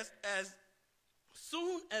pass as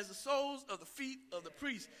soon as the soles of the feet of the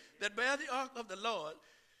priests that bear the ark of the Lord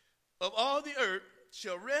of all the earth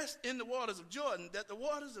shall rest in the waters of Jordan, that the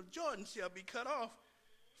waters of Jordan shall be cut off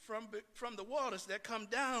from the waters that come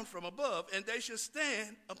down from above, and they shall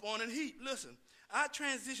stand upon an heap. Listen, our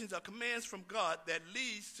transitions are commands from God that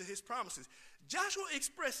leads to his promises. Joshua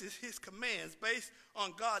expresses his commands based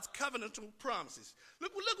on God's covenantal promises.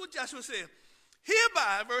 Look what Joshua said.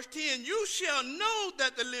 Hereby, verse 10, you shall know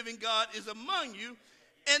that the living God is among you,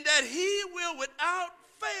 and that he will without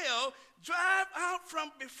fail drive out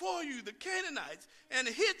from before you the Canaanites and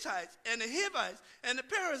the Hittites and the Hivites and the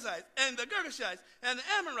Perizzites and the Girgashites and the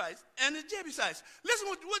Amorites and the Jebusites.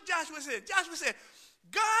 Listen to what Joshua said. Joshua said,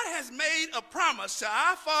 God has made a promise to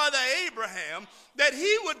our father Abraham that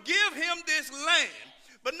he would give him this land.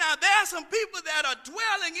 But now there are some people that are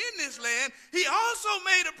dwelling in this land. He also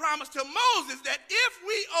made a promise to Moses that if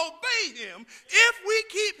we obey him, if we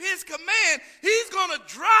keep his command, he's going to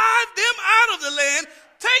drive them out of the land,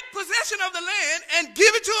 take possession of the land, and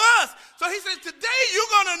give it to us. So he says, today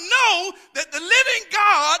you're going to know that the living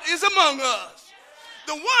God is among us.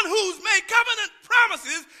 The one who's made covenant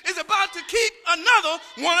promises is about to keep another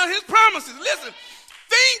one of his promises. Listen,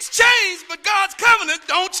 things change, but God's covenant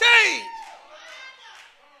don't change.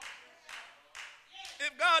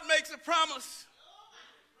 If God makes a promise,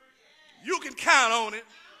 you can count on it.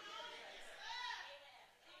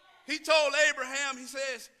 He told Abraham, he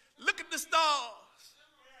says, look at the stars.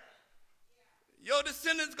 Your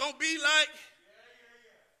descendants going to be like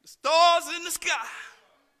the stars in the sky,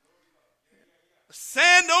 the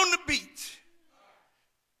sand on the beach.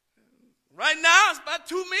 Right now, it's about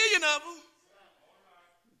 2 million of them.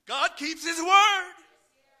 God keeps his word.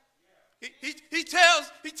 He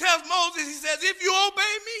tells Moses, he says, if you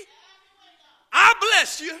obey me, I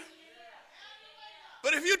bless you.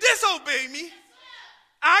 But if you disobey me,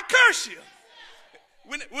 I curse you.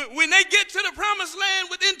 When they get to the promised land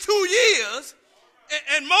within 2 years,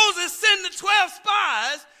 and Moses sent the 12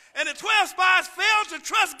 spies, and the 12 spies failed to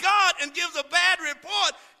trust God and gives a bad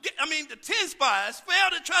report. The 10 spies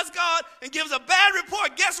failed to trust God and gives a bad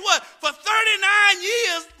report. Guess what? For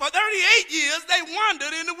 38 years, they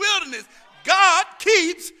wandered in the wilderness. God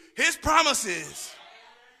keeps his promises.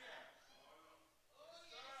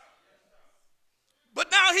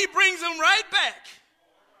 But now he brings them right back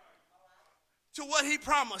to what he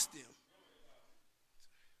promised them.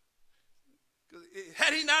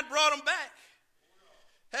 Had he not brought them back,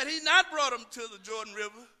 had he not brought them to the Jordan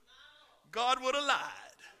River, God would have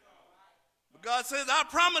lied. But God says, I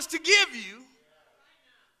promise to give you.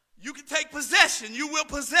 You can take possession. You will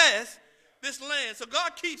possess this land. So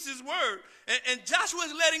God keeps his word. And Joshua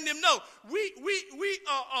is letting them know, we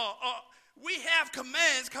have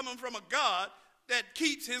commands coming from a God that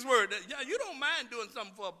keeps his word. You don't mind doing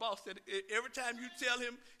something for a boss that every time you tell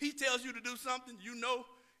him, he tells you to do something, you know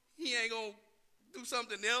he ain't going to do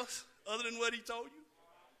something else other than what he told you.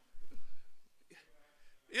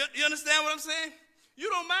 You understand what I'm saying? You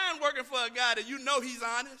don't mind working for a guy that you know he's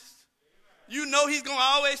honest. You know he's going to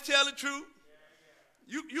always tell the truth.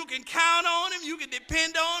 You can count on him. You can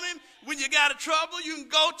depend on him. When you got a trouble, you can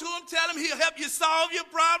go to him, tell him he'll help you solve your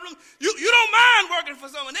problem. You don't mind working for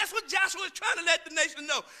someone. That's what Joshua is trying to let the nation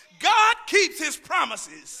know. God keeps his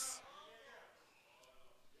promises.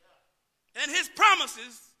 And his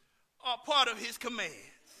promises are part of his commands.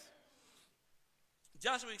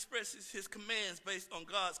 Joshua expresses his commands based on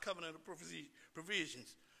God's covenant of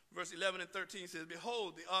provisions. Verse 11 and 13 says,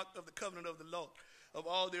 behold, the ark of the covenant of the Lord of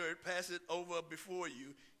all the earth passeth over before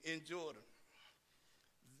you in Jordan.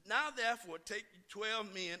 Now therefore take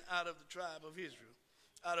 12 men out of the tribe of Israel,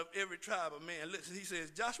 out of every tribe of man. Listen, he says,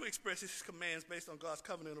 Joshua expresses his commands based on God's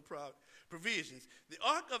covenant of provisions. The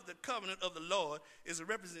ark of the covenant of the Lord is a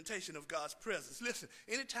representation of God's presence. Listen,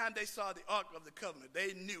 anytime they saw the ark of the covenant,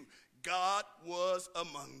 they knew God was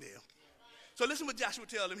among them. So listen what Joshua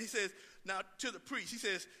tells them. He says, now to the priest, he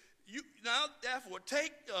says, now therefore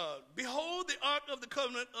take, behold the ark of the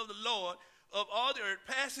covenant of the Lord of all the earth,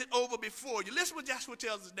 pass it over before you. Listen what Joshua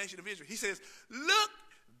tells the nation of Israel. He says, look,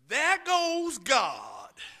 there goes God.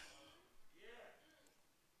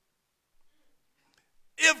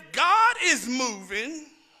 If God is moving,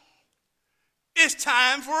 it's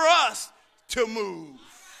time for us to move.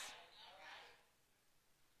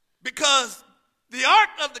 Because the ark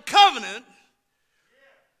of the covenant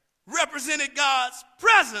represented God's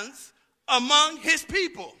presence among his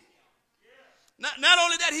people. Not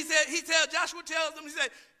only that, Joshua tells them, he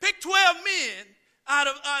said, pick 12 men out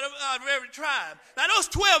of every tribe. Now those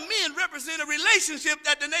 12 men represent a relationship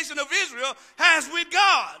that the nation of Israel has with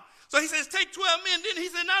God. So he says, take 12 men. Then he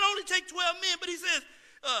said, not only take 12 men, but he says,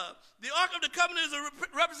 the ark of the covenant is a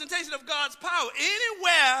representation of God's power.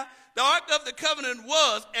 Anywhere the ark of the covenant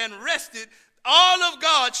was and rested, all of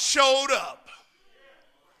God showed up.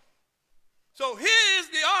 So here's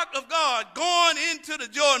the ark of God going into the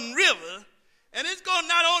Jordan River, and it's going to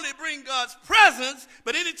not only bring God's presence,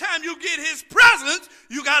 but anytime you get his presence,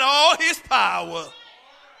 you got all his power.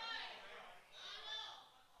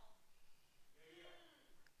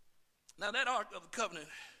 Now that Ark of the Covenant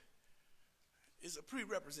is a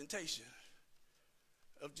pre-representation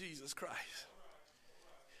of Jesus Christ.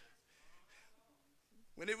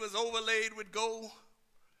 When it was overlaid with gold,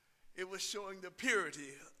 it was showing the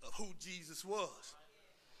purity of who Jesus was.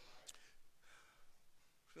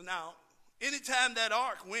 So now, anytime that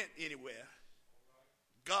ark went anywhere,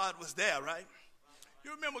 God was there, right?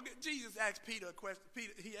 You remember Jesus asked Peter a question.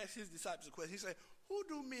 He asked his disciples a question. He said, "Who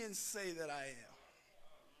do men say that I am?"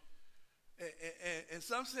 And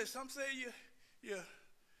some say you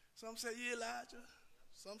Elijah.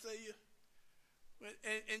 Some say you.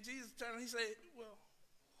 And Jesus turned and he said, "Well,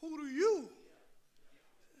 who do you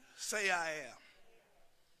say I am?"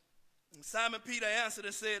 And Simon Peter answered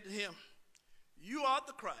and said to him, "You are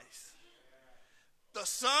the Christ, the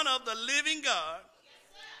Son of the living God."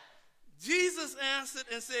 Jesus answered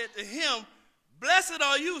and said to him, "Blessed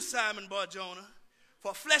are you, Simon Bar-Jonah,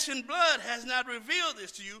 for flesh and blood has not revealed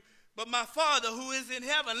this to you, but my Father who is in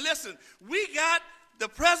heaven." Listen, we got the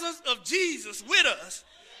presence of Jesus with us.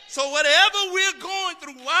 So whatever we're going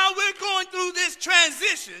through, while we're going through this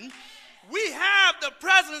transition, we have the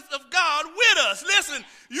presence of God with us. Listen,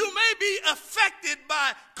 you may be affected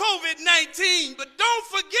by COVID-19, but don't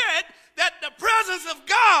forget that the presence of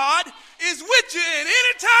God is with you. And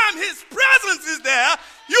anytime his presence is there,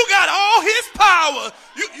 you got all his power.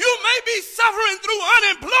 You may be suffering through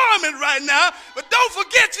unemployment right now, but don't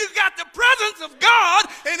forget you got the presence of God.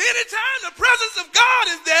 And anytime the presence of God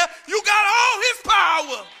is there, you got all his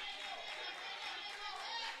power.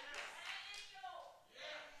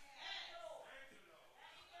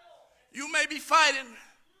 You may be fighting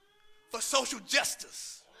for social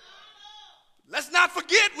justice. Let's not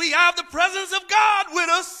forget we have the presence of God with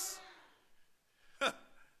us.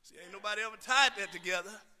 See, ain't nobody ever tied that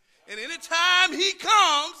together. And anytime he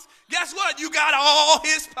comes, guess what? You got all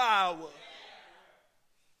his power.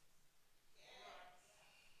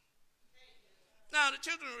 Now, the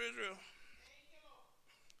children of Israel,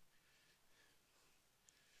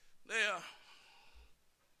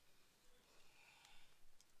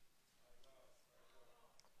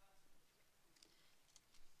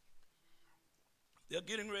 they're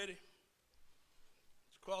getting ready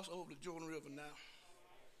to cross over the Jordan River now.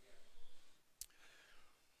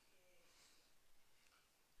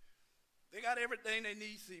 They got everything they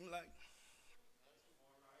need, seem like.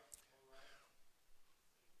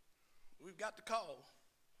 We've got the call.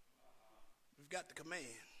 We've got the command.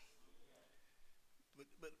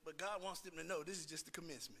 But God wants them to know this is just the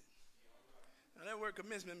commencement. Now that word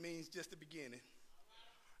commencement means just the beginning.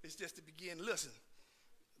 It's just the beginning. Listen,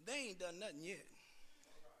 they ain't done nothing yet.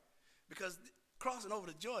 Because crossing over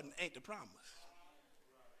the Jordan ain't the promise.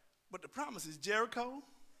 But the promise is Jericho,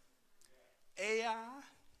 Ai,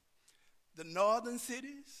 the northern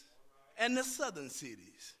cities, and the southern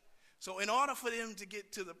cities. So in order for them to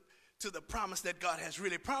get to the promise that God has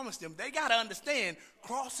really promised them, they got to understand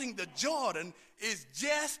crossing the Jordan is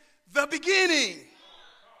just the beginning.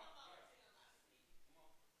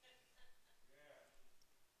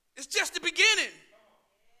 It's just the beginning.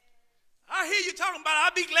 I hear you talking about,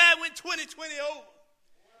 I'll be glad when 2020 over.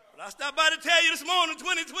 But I stopped by to tell you this morning,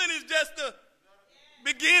 2020 is just the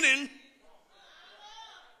beginning.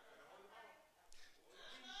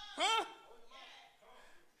 Huh?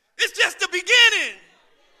 It's just the beginning.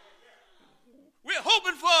 We're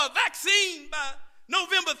hoping for a vaccine by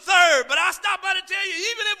November 3rd, but I stopped by to tell you,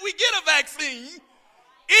 even if we get a vaccine,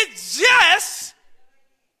 it's just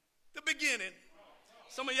the beginning.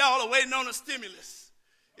 Some of y'all are waiting on a stimulus.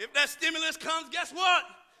 If that stimulus comes, guess what?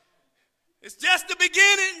 It's just the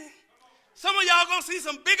beginning. Some of y'all going to see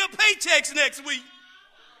some bigger paychecks next week.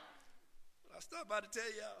 I stopped by to tell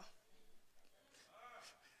y'all,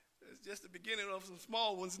 it's just the beginning of some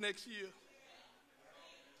small ones next year.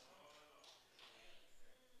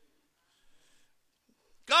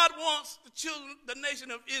 God wants the children, the nation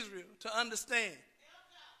of Israel, to understand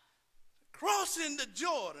crossing the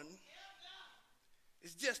Jordan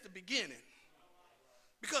is just the beginning.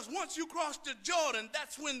 Because once you cross the Jordan,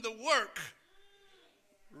 that's when the work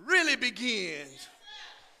really begins.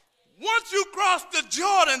 Once you cross the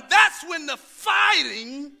Jordan, that's when the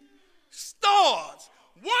fighting starts.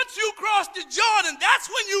 Once you cross the Jordan, that's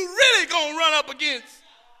when you really gonna run up against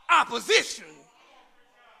opposition.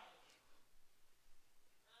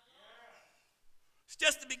 It's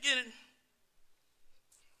just the beginning.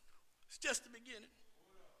 It's just the beginning.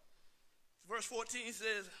 Verse 14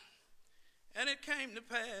 says, And it came to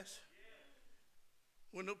pass,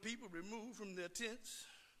 when the people removed from their tents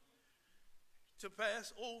to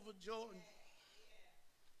pass over Jordan,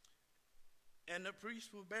 and the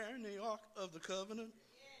priests were bearing the ark of the covenant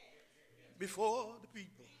before the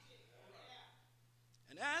people.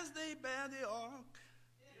 And as they bare the ark,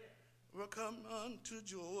 were come unto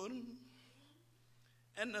Jordan,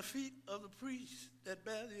 and the feet of the priests that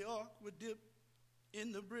bare the ark were dipped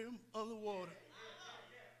in the brim of the water.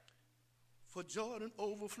 For Jordan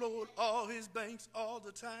overflowed all his banks all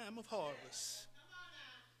the time of harvest.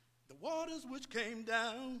 The waters which came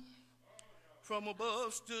down from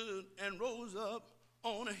above stood and rose up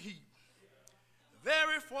on a heap,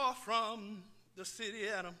 very far from the city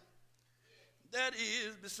Adam, that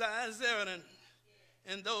is beside Zeradan,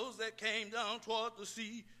 and those that came down toward the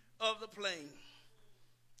sea of the plain.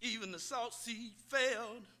 Even the salt sea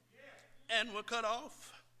failed and were cut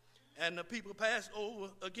off, and the people passed over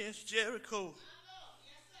against Jericho.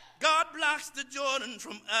 God blocks the Jordan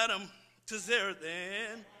from Adam to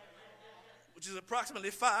Zeradan, which is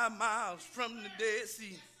approximately 5 miles from the Dead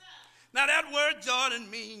Sea. Now that word Jordan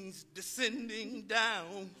means descending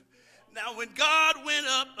down. Now when God went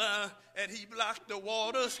up and he blocked the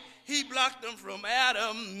waters, he blocked them from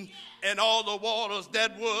Adam and all the waters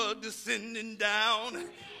that were descending down.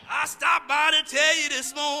 I stopped by to tell you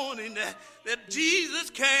this morning that Jesus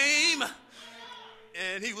came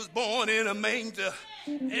and he was born in a manger.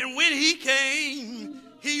 And when he came,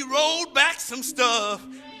 he rolled back some stuff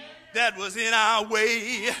that was in our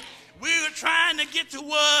way. We were trying to get to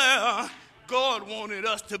where God wanted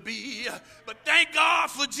us to be. But thank God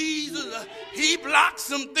for Jesus. He blocked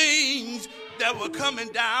some things that were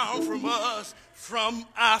coming down from us, from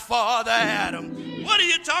our father Adam. What are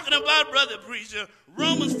you talking about, brother preacher?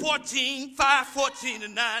 Romans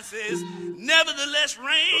 5:14-9 says, nevertheless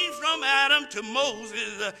reigned from Adam to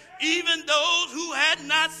Moses, even those who had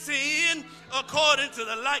not sinned, according to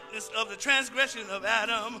the likeness of the transgression of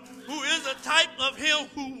Adam, who is a type of him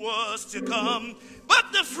who was to come.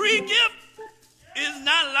 But the free gift is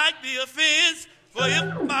not like the offense, for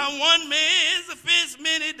if by one man's offense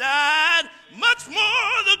many died, much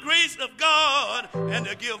more the grace of God and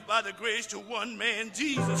the gift by the grace to one man,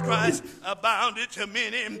 Jesus Christ, abounded to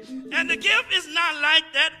many. And the gift is not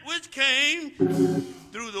like that which came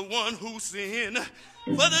through the one who sinned.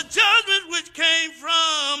 For the judgment which came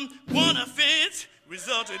from one offense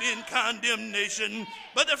resulted in condemnation,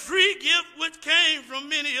 but the free gift which came from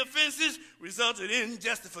many offenses resulted in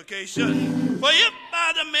justification. For if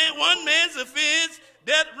by the one man's offense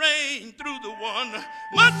death reigned through the one,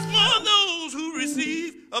 much more those who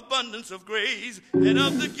receive abundance of grace and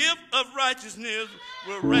of the gift of righteousness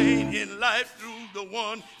will reign in life through the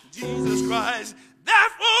one, Jesus Christ.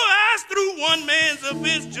 Therefore, as through one man's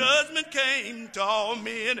offense judgment came to all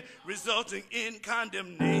men, resulting in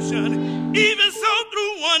condemnation, even so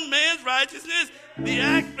through one man's righteousness the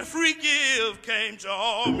act of free gift came to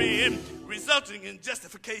all men, resulting in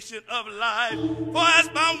justification of life. For as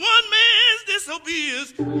by one man's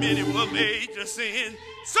disobedience many were made to sin,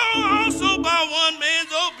 so also by one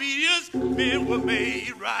man's obedience men were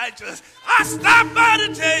made righteous. I stopped by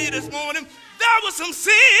to tell you this morning, there were some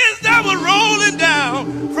sins that were rolling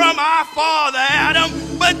down from our father Adam,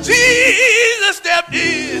 but Jesus stepped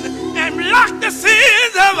in and blocked the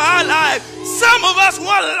sins of our life. Some of us were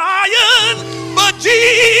liars, but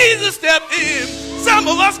Jesus stepped in. Some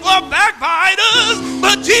of us were backbiters,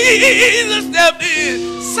 but Jesus stepped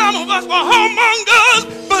in. Some of us were whoremongers,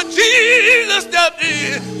 but Jesus stepped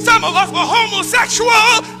in. Some of us were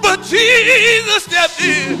homosexual, but Jesus stepped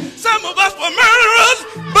in. Some of us were murderers,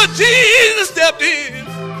 but Jesus stepped in.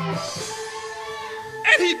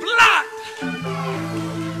 And he blocked.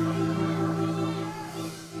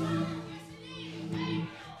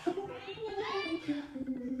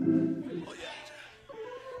 Oh,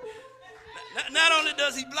 yeah. Not only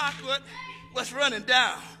does he block what's running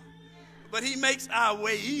down, but he makes our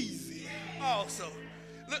way easy also.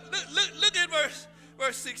 Look at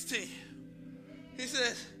verse 16. He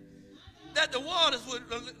says that the waters would,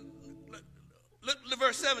 look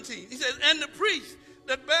verse 17. He says, and the priests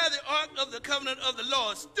that bear the ark of the covenant of the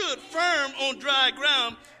Lord stood firm on dry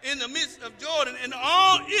ground in the midst of Jordan, and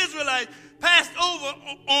all Israelites passed over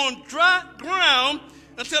on dry ground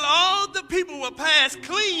until all the people were passed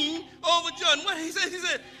clean over Jordan. What he said? He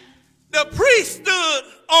said, the priest stood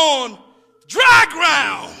on dry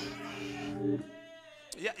ground.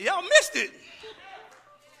 Y'all missed it.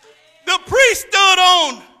 The priest stood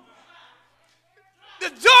on. The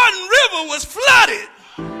Jordan River was flooded.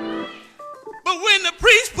 But when the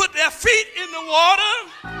priests put their feet in the water,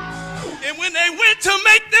 and when they went to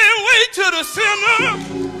make their way to the center,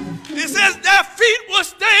 It says their feet were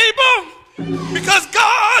stable because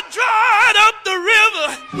God dried up the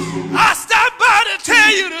river. I stopped by to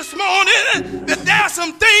tell you this morning that there are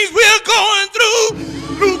some things we're going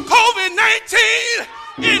through COVID-19.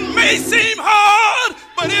 It may seem hard,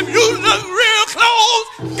 but if you look real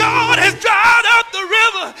close, God has dried up the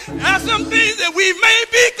river. There are some things that we may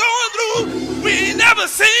be going through we ain't never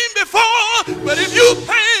seen before, but if you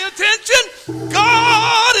pay attention,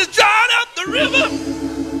 God has dried up the river.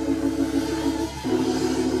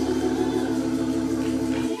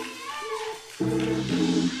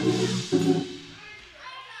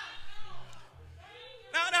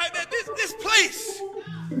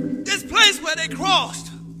 This place where they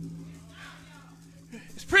crossed,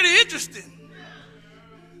 it's pretty interesting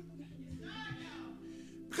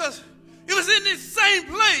because it was in this same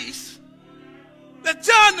place that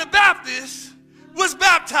John the Baptist was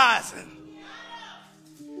baptizing.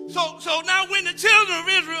 So now when the children of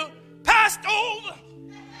Israel passed over,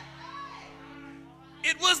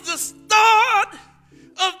 it was the start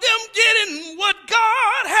of them getting what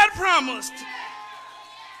God had promised.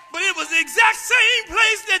 But it was the exact same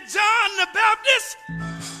place that John the Baptist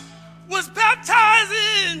was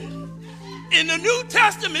baptizing in the New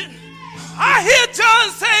Testament. I hear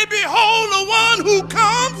John say, behold the one who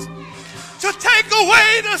comes to take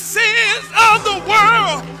away the sins of the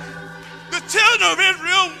world. The children of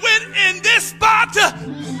Israel went in this spot to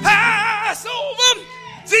pass over.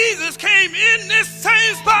 Jesus came in this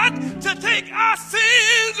same spot to take our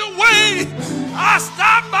sins away. I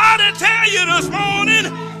stopped by to tell you this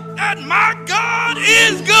morning that my God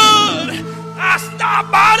is good. I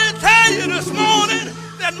stopped by to tell you this morning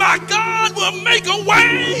that my God will make a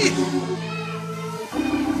way.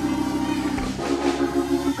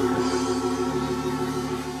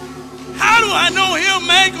 How do I know he'll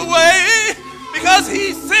make a way? Because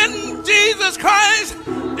he sent Jesus Christ,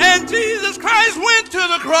 and Jesus Christ went to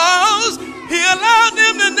the cross. He allowed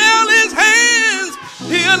them to nail his hands.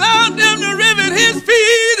 He allowed them to rivet his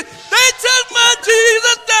feet. They took my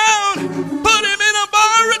Jesus down, put him in a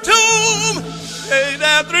borrowed tomb. Stayed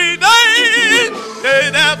there 3 days,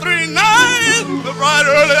 stayed there 3 nights. But right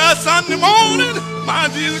early that Sunday morning, my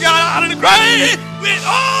Jesus got out of the grave with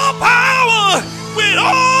all power, with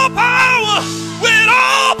all power, with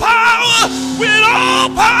all power, with all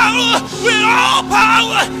power, with all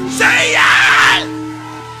power. Say yes!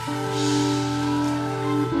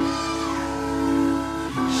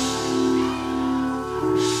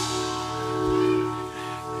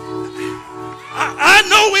 I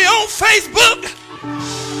know we on Facebook.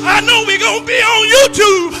 I know we gonna be on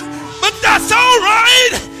YouTube, but that's all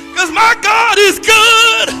right, because my God is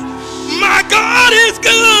good. My God is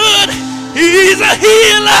good. He's a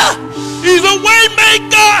healer. He's a way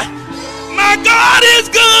maker. My God is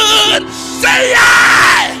good. Say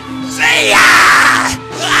yeah. Say yeah.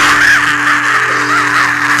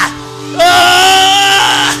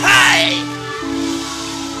 Hey.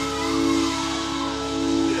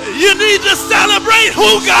 You need to celebrate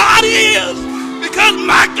who God is, because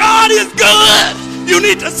my God is good. You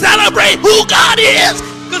need to celebrate who God is,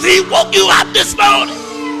 because he woke you up this morning.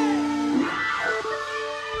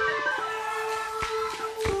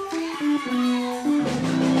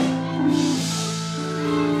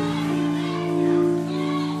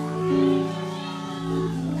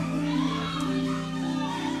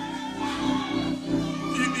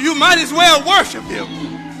 You might as well worship him,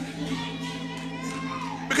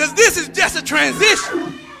 because this is just a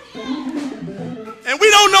transition. And we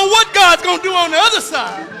don't know what God's going to do on the other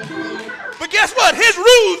side. But guess what? His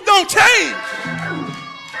rules don't change.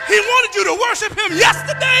 He wanted you to worship him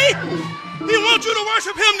yesterday. He wants you to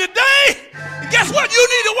worship him today. And guess what? You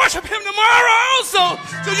need to worship him tomorrow also.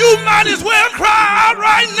 So you might as well cry out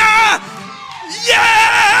right now.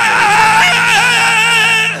 Yeah!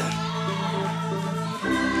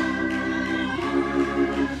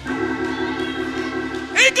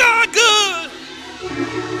 Ain't God good?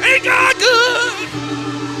 Ain't God good?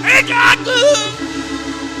 Ain't God good?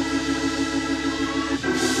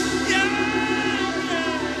 Yeah.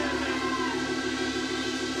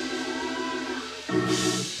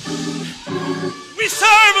 We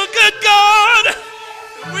serve a good God.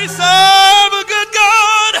 We serve a good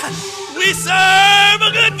God. We serve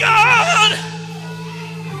a good God.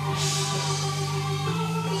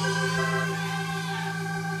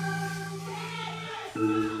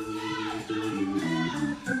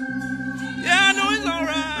 Yeah, I know he's all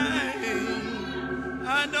right.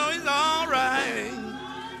 I know he's all right.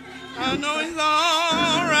 I know he's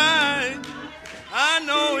all right. I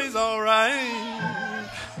know he's all right.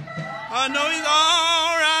 I know he's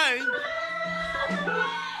all right.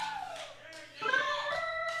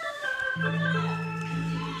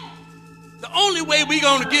 The only way we're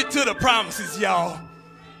going to get to the promises, y'all,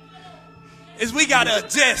 is we got to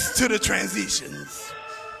adjust to the transitions.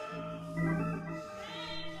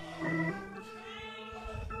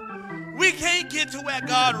 We can't get to where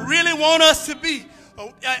God really wants us to be.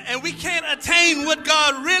 And we can't attain what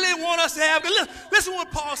God really wants us to have. Listen to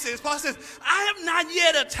what Paul says. Paul says, I have not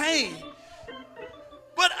yet attained,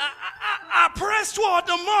 but I press toward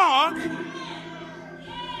the mark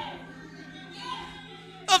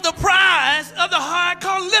of the prize of the high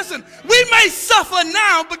calling. Listen, we may suffer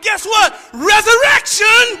now, but guess what?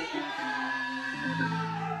 Resurrection.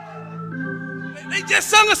 They just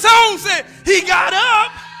sung a song saying, he got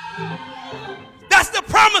up. That's the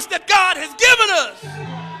promise that God has given us.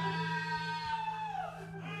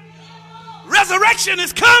 Resurrection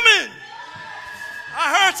is coming.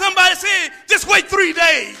 I heard somebody say, just wait 3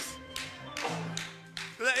 days.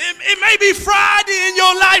 It may be Friday in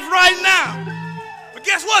your life right now. But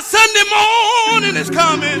guess what? Sunday morning is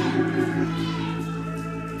coming.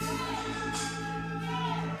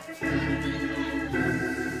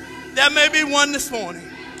 There may be one this morning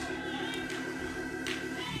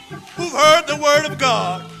who've heard the word of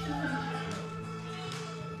God,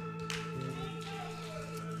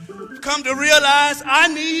 come to realize I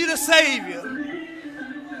need a Savior.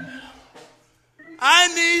 I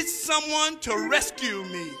need someone to rescue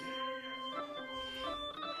me.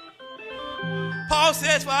 Paul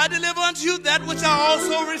says, for I deliver unto you that which I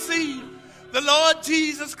also received. The Lord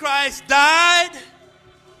Jesus Christ died,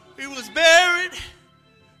 he was buried,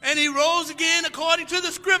 and he rose again according to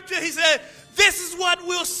the scripture. He said, this is what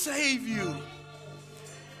will save you.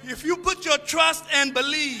 If you put your trust and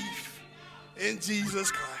believe in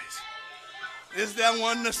Jesus Christ. Is there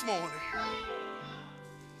one this morning?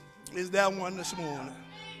 Is there one this morning?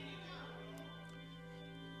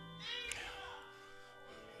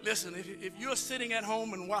 Listen, if you're sitting at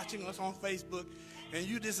home and watching us on Facebook and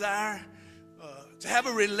you desire to have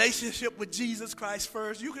a relationship with Jesus Christ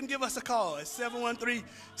first, you can give us a call at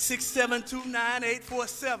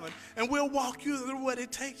 713-672-9847, and we'll walk you through what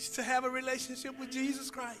it takes to have a relationship with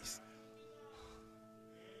Jesus Christ.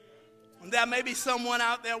 And there may be someone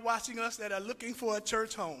out there watching us that are looking for a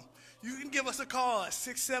church home. You can give us a call at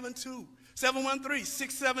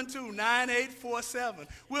 713-672-9847.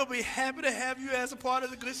 We'll be happy to have you as a part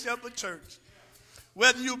of the Good Shepherd Church.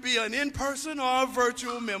 Whether you be an in-person or a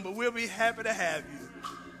virtual member, we'll be happy to have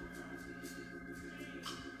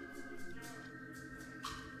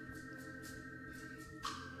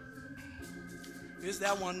you. Is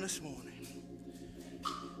that one this morning?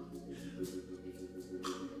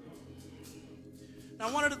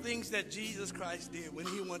 Now, one of the things that Jesus Christ did when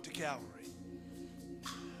he went to Calvary,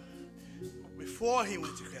 before he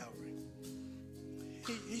went to Calvary,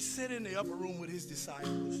 he sat in the upper room with his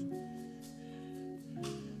disciples.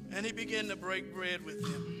 And he began to break bread with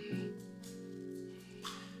them.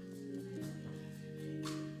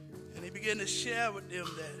 And he began to share with them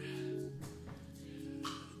that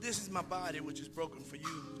this is my body which is broken for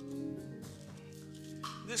you.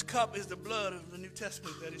 This cup is the blood of the New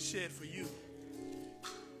Testament that is shed for you.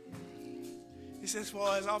 He says,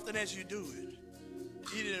 for as often as you do it,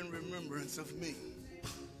 eat it in remembrance of me.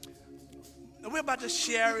 And we're about to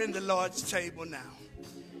share in the Lord's table now.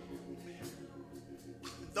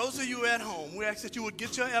 Those of you at home, we ask that you would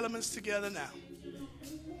get your elements together now.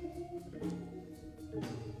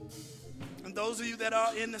 And those of you that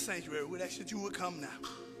are in the sanctuary, we ask that you would come now.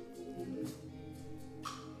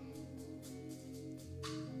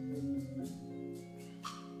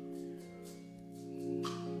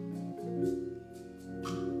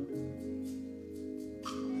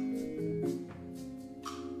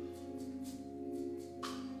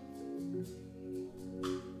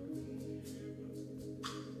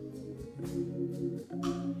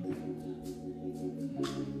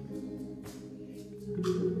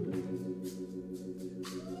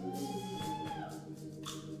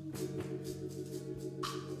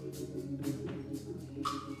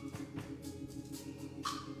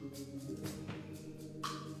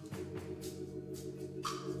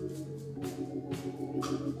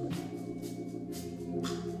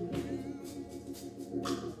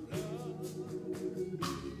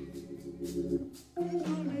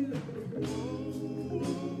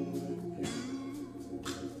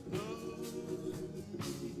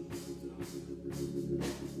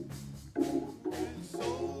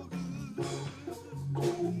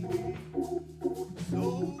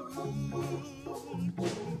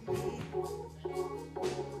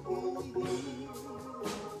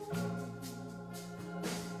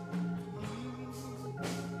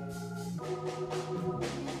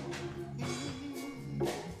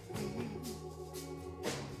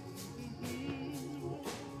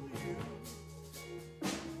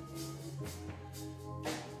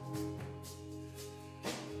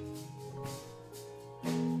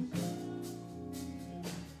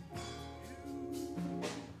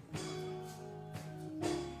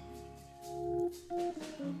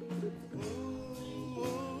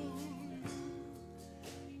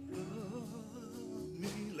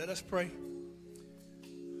 us pray.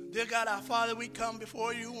 Dear God, our Father, we come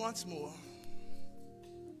before you once more,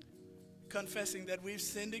 confessing that we've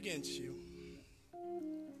sinned against you.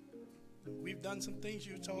 We've done some things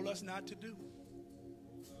you told us not to do.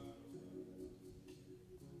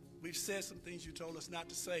 We've said some things you told us not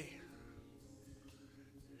to say.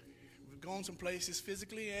 We've gone some places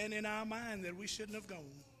physically and in our mind that we shouldn't have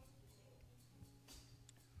gone.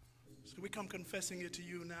 So we come confessing it to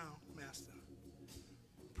you now, Master,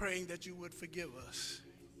 praying that you would forgive us.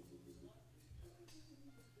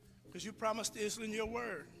 Because you promised this in your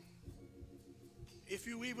word. If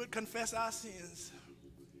we would confess our sins,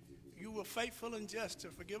 you were faithful and just to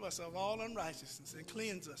forgive us of all unrighteousness and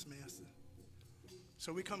cleanse us, Master.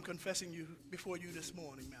 So we come confessing you before you this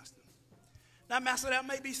morning, Master. Now, Master, there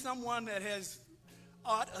may be someone that has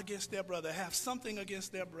aught against their brother, have something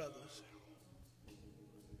against their brothers.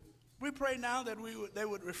 We pray now that they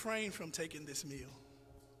would refrain from taking this meal,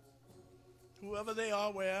 whoever they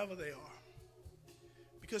are, wherever they are.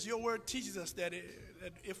 Because your word teaches us that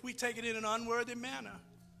if we take it in an unworthy manner,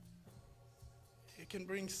 it can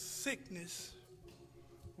bring sickness,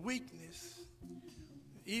 weakness,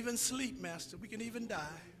 even sleep, Master. We can even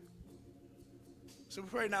die. So we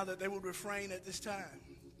pray now that they will refrain at this time.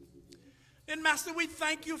 And Master, we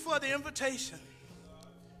thank you for the invitation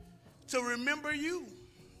to remember you.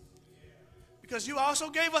 Because you also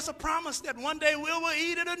gave us a promise that one day we will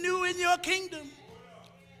eat it anew in your kingdom.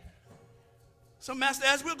 So Master,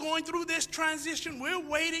 as we're going through this transition, we're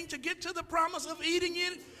waiting to get to the promise of eating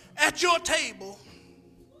it at your table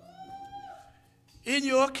in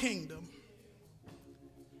your kingdom.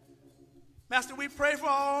 Master, we pray for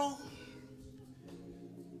all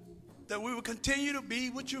that we will continue to be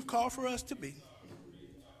what you've called for us to be,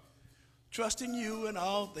 trusting you in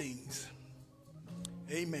all things.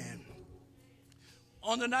 Amen.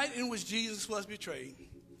 On the night in which Jesus was betrayed,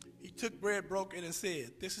 he took bread, broke it, and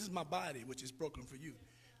said, "This is my body, which is broken for you.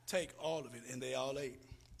 Take all of it." And they all ate.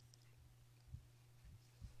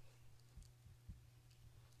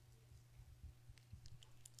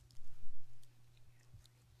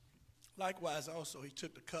 Likewise, also, he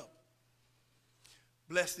took the cup,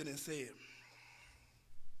 blessed it, and said,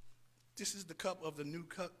 "This is the cup of the new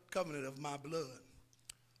covenant of my blood,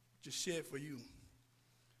 which is shed for you.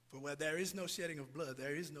 For where there is no shedding of blood,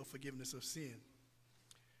 there is no forgiveness of sin.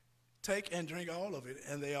 Take and drink all of it."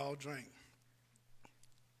 And they all drank.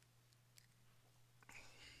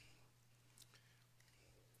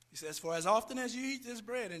 He says, "For as often as you eat this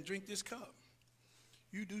bread and drink this cup,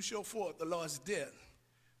 you do show forth the Lord's death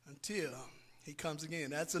until he comes again."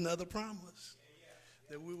 That's another promise,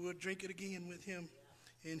 that we will drink it again with him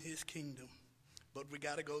in his kingdom. But we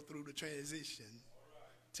got to go through the transition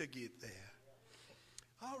to get there.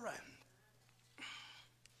 All right.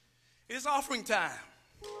 It's offering time.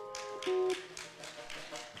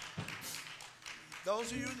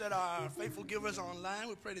 Those of you that are faithful givers online,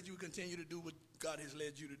 we pray that you continue to do what God has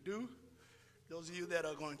led you to do. Those of you that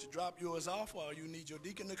are going to drop yours off, or you need your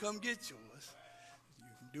deacon to come get yours, you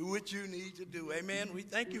can do what you need to do. Amen. We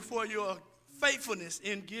thank you for your faithfulness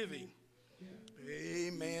in giving.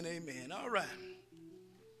 Amen, amen. All right.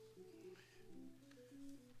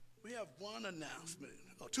 We have one announcement,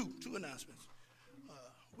 or two announcements.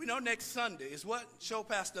 We know next Sunday is what? Show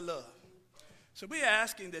Pastor Love. So we're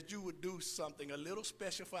asking that you would do something a little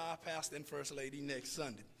special for our pastor and first lady next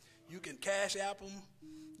Sunday. You can cash app them.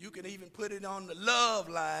 You can even put it on the love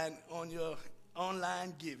line on your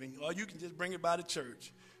online giving, or you can just bring it by the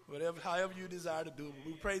church. However you desire to do it.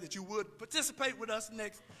 We pray that you would participate with us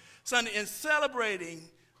next Sunday in celebrating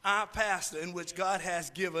our pastor in which God has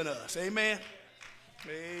given us. Amen.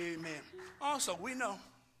 Amen. Also, we know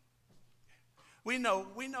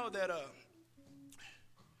that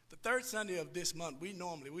the third Sunday of this month,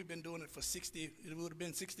 we've been doing it for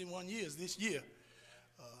 61 years this year.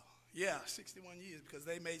 61 years, because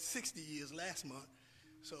they made 60 years last month.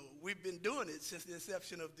 So we've been doing it since the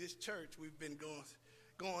inception of this church. We've been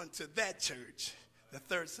going to that church the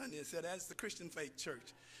third Sunday. So that's the Christian Faith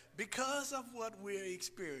Church. Because of what we're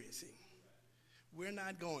experiencing, we're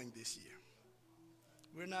not going this year.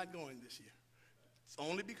 We're not going this year. It's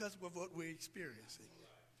only because of what we're experiencing.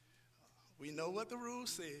 We know what the rule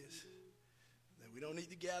says, that we don't need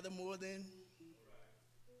to gather more than,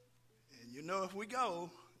 and if we go,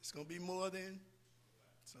 it's going to be more than,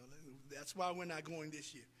 so that's why we're not going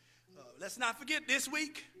this year. Let's not forget this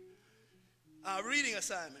week, our reading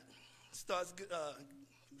assignment started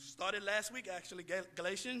last week, actually.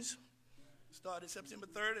 Galatians started September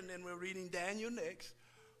 3rd, and then we're reading Daniel next.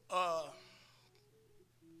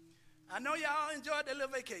 I know y'all enjoyed their little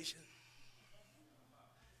vacation.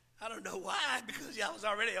 I don't know why, because y'all was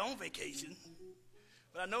already on vacation.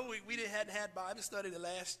 But I know we hadn't had Bible study the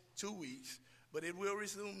last 2 weeks, but it will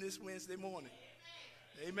resume this Wednesday morning.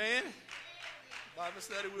 Amen. Bible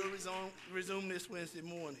study will resume this Wednesday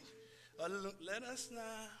morning. Let us now,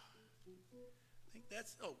 I think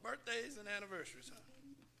that's, birthdays and anniversaries, huh?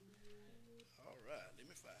 All right, let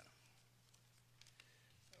me find them.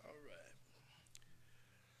 All right.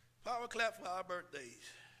 Power clap for our birthdays.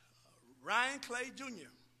 Ryan Clay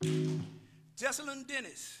Jr., Jesselyn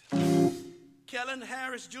Dennis, Kellen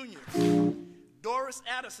Harris Jr., Doris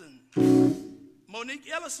Addison, Monique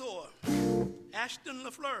Ellisor, Ashton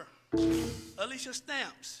LaFleur, Alicia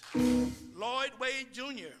Stamps, Lloyd Wade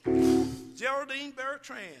Jr., Geraldine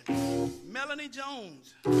Bertrand, Melanie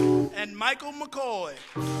Jones, and Michael McCoy.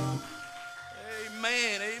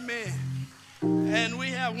 Amen, amen. And we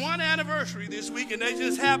have one anniversary this week, and they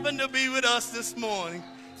just happened to be with us this morning.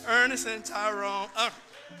 Ernest and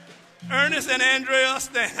Andrea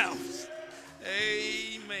Stamps.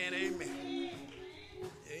 Amen, amen.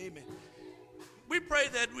 Amen. We pray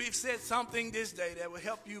that we've said something this day that will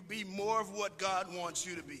help you be more of what God wants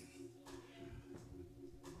you to be.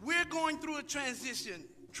 We're going through a transition,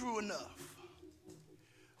 true enough.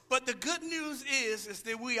 But the good news is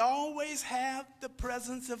that we always have the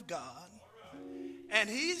presence of God. And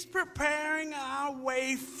he's preparing our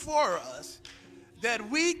way for us that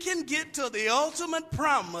we can get to the ultimate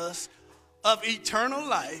promise of eternal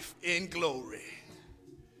life in glory.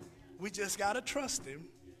 We just got to trust him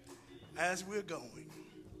as we're going.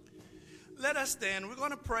 Let us stand. We're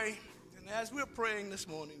going to pray. And as we're praying this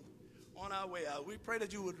morning on our way out, we pray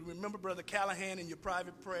that you would remember Brother Callahan in your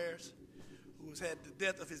private prayers, who's had the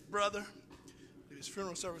death of his brother. His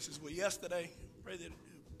funeral services were yesterday. Pray that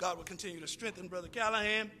God will continue to strengthen Brother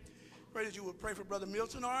Callahan. Pray that you would pray for Brother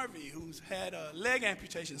Milton Harvey, who's had a leg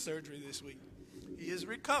amputation surgery this week. He is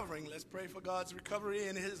recovering. Let's pray for God's recovery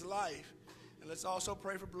in his life. And let's also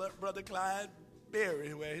pray for Brother Clyde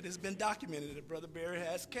Berry, where it has been documented that Brother Berry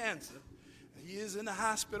has cancer. He is in the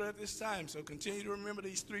hospital at this time, so continue to remember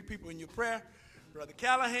these three people in your prayer. Brother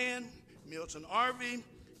Callahan, Milton Harvey,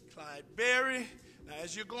 Clyde Berry. Now,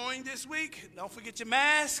 as you're going this week, don't forget your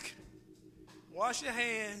mask. Wash your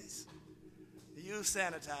hands. Use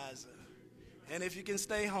sanitizer. And if you can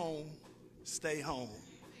stay home, stay home.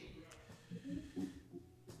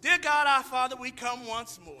 Dear God, our Father, we come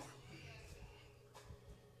once more,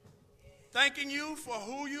 thanking you for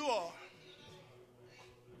who you are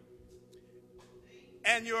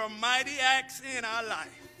and your mighty acts in our life.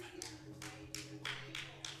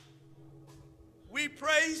 We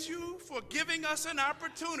praise you for giving us an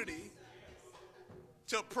opportunity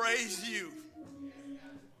to praise you.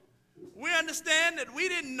 We understand that we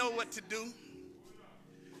didn't know what to do,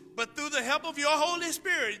 but through the help of your Holy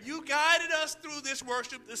Spirit, you guided us through this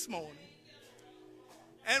worship this morning.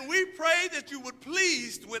 And we pray that you would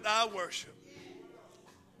please with our worship.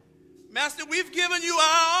 Master, we've given you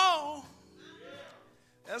our all.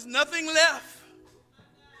 There's nothing left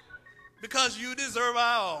because you deserve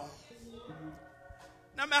our all.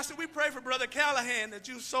 Now, Master, we pray for Brother Callahan that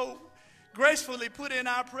you so gracefully put in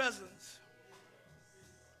our presence.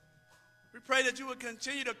 We pray that you would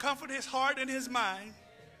continue to comfort his heart and his mind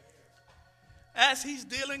as he's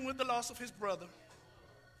dealing with the loss of his brother.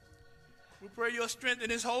 We pray your strength in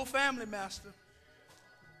his whole family, Master.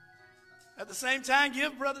 At the same time,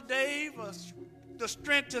 give Brother Dave the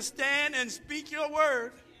strength to stand and speak your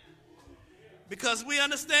word, because we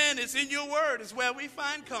understand it's in your word is where we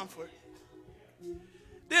find comfort.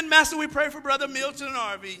 Then, Master, we pray for Brother Milton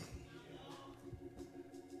Harvey.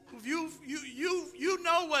 You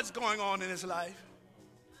know what's going on in his life.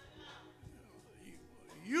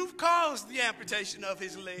 You've caused the amputation of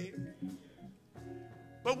his leg.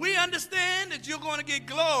 But we understand that you're going to get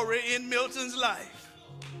glory in Milton's life.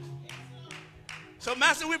 So,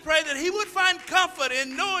 Master, we pray that he would find comfort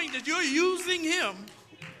in knowing that you're using him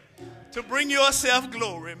to bring yourself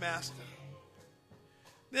glory, Master.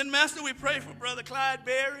 Then, Master, we pray for Brother Clyde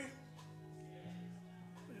Berry.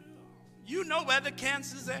 You know where the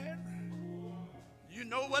cancer's at. You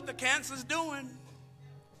know what the cancer's doing.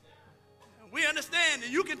 We understand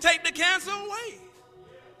that you can take the cancer away.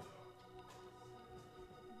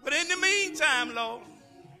 But in the meantime, Lord,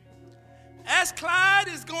 as Clyde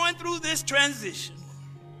is going through this transition,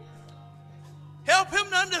 help him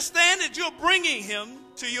to understand that you're bringing him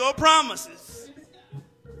to your promises.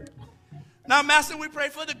 Now, Master, we pray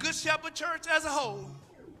for the Good Shepherd Church as a whole.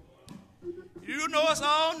 You know us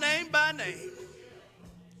all name by name.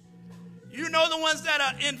 You know the ones that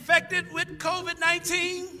are infected with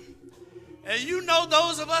COVID-19, and you know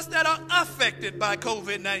those of us that are affected by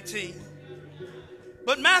COVID-19.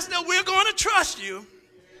 But Master, we're going to trust you,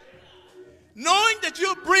 knowing that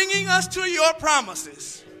you're bringing us to your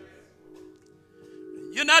promises.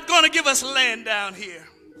 You're not going to give us land down here.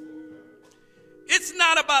 It's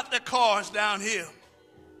not about the cars down here.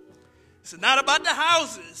 It's not about the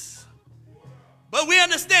houses. But we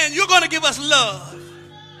understand you're going to give us love.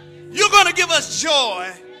 You're going to give us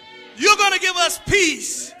joy. You're going to give us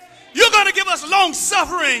peace. You're going to give us long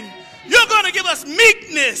suffering. You're going to give us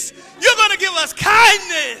meekness. You're going to give us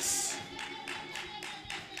kindness.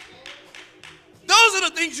 Those are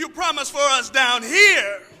the things you promised for us down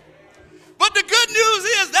here. But the good news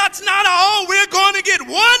is that's not all we're going to get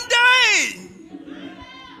one day.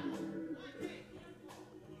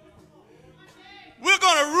 We're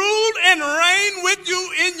going to rule and reign with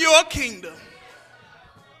you in your kingdom.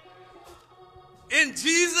 In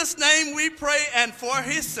Jesus' name we pray, and for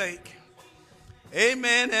his sake.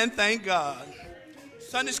 Amen and thank God.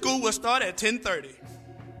 Sunday school will start at 10:30.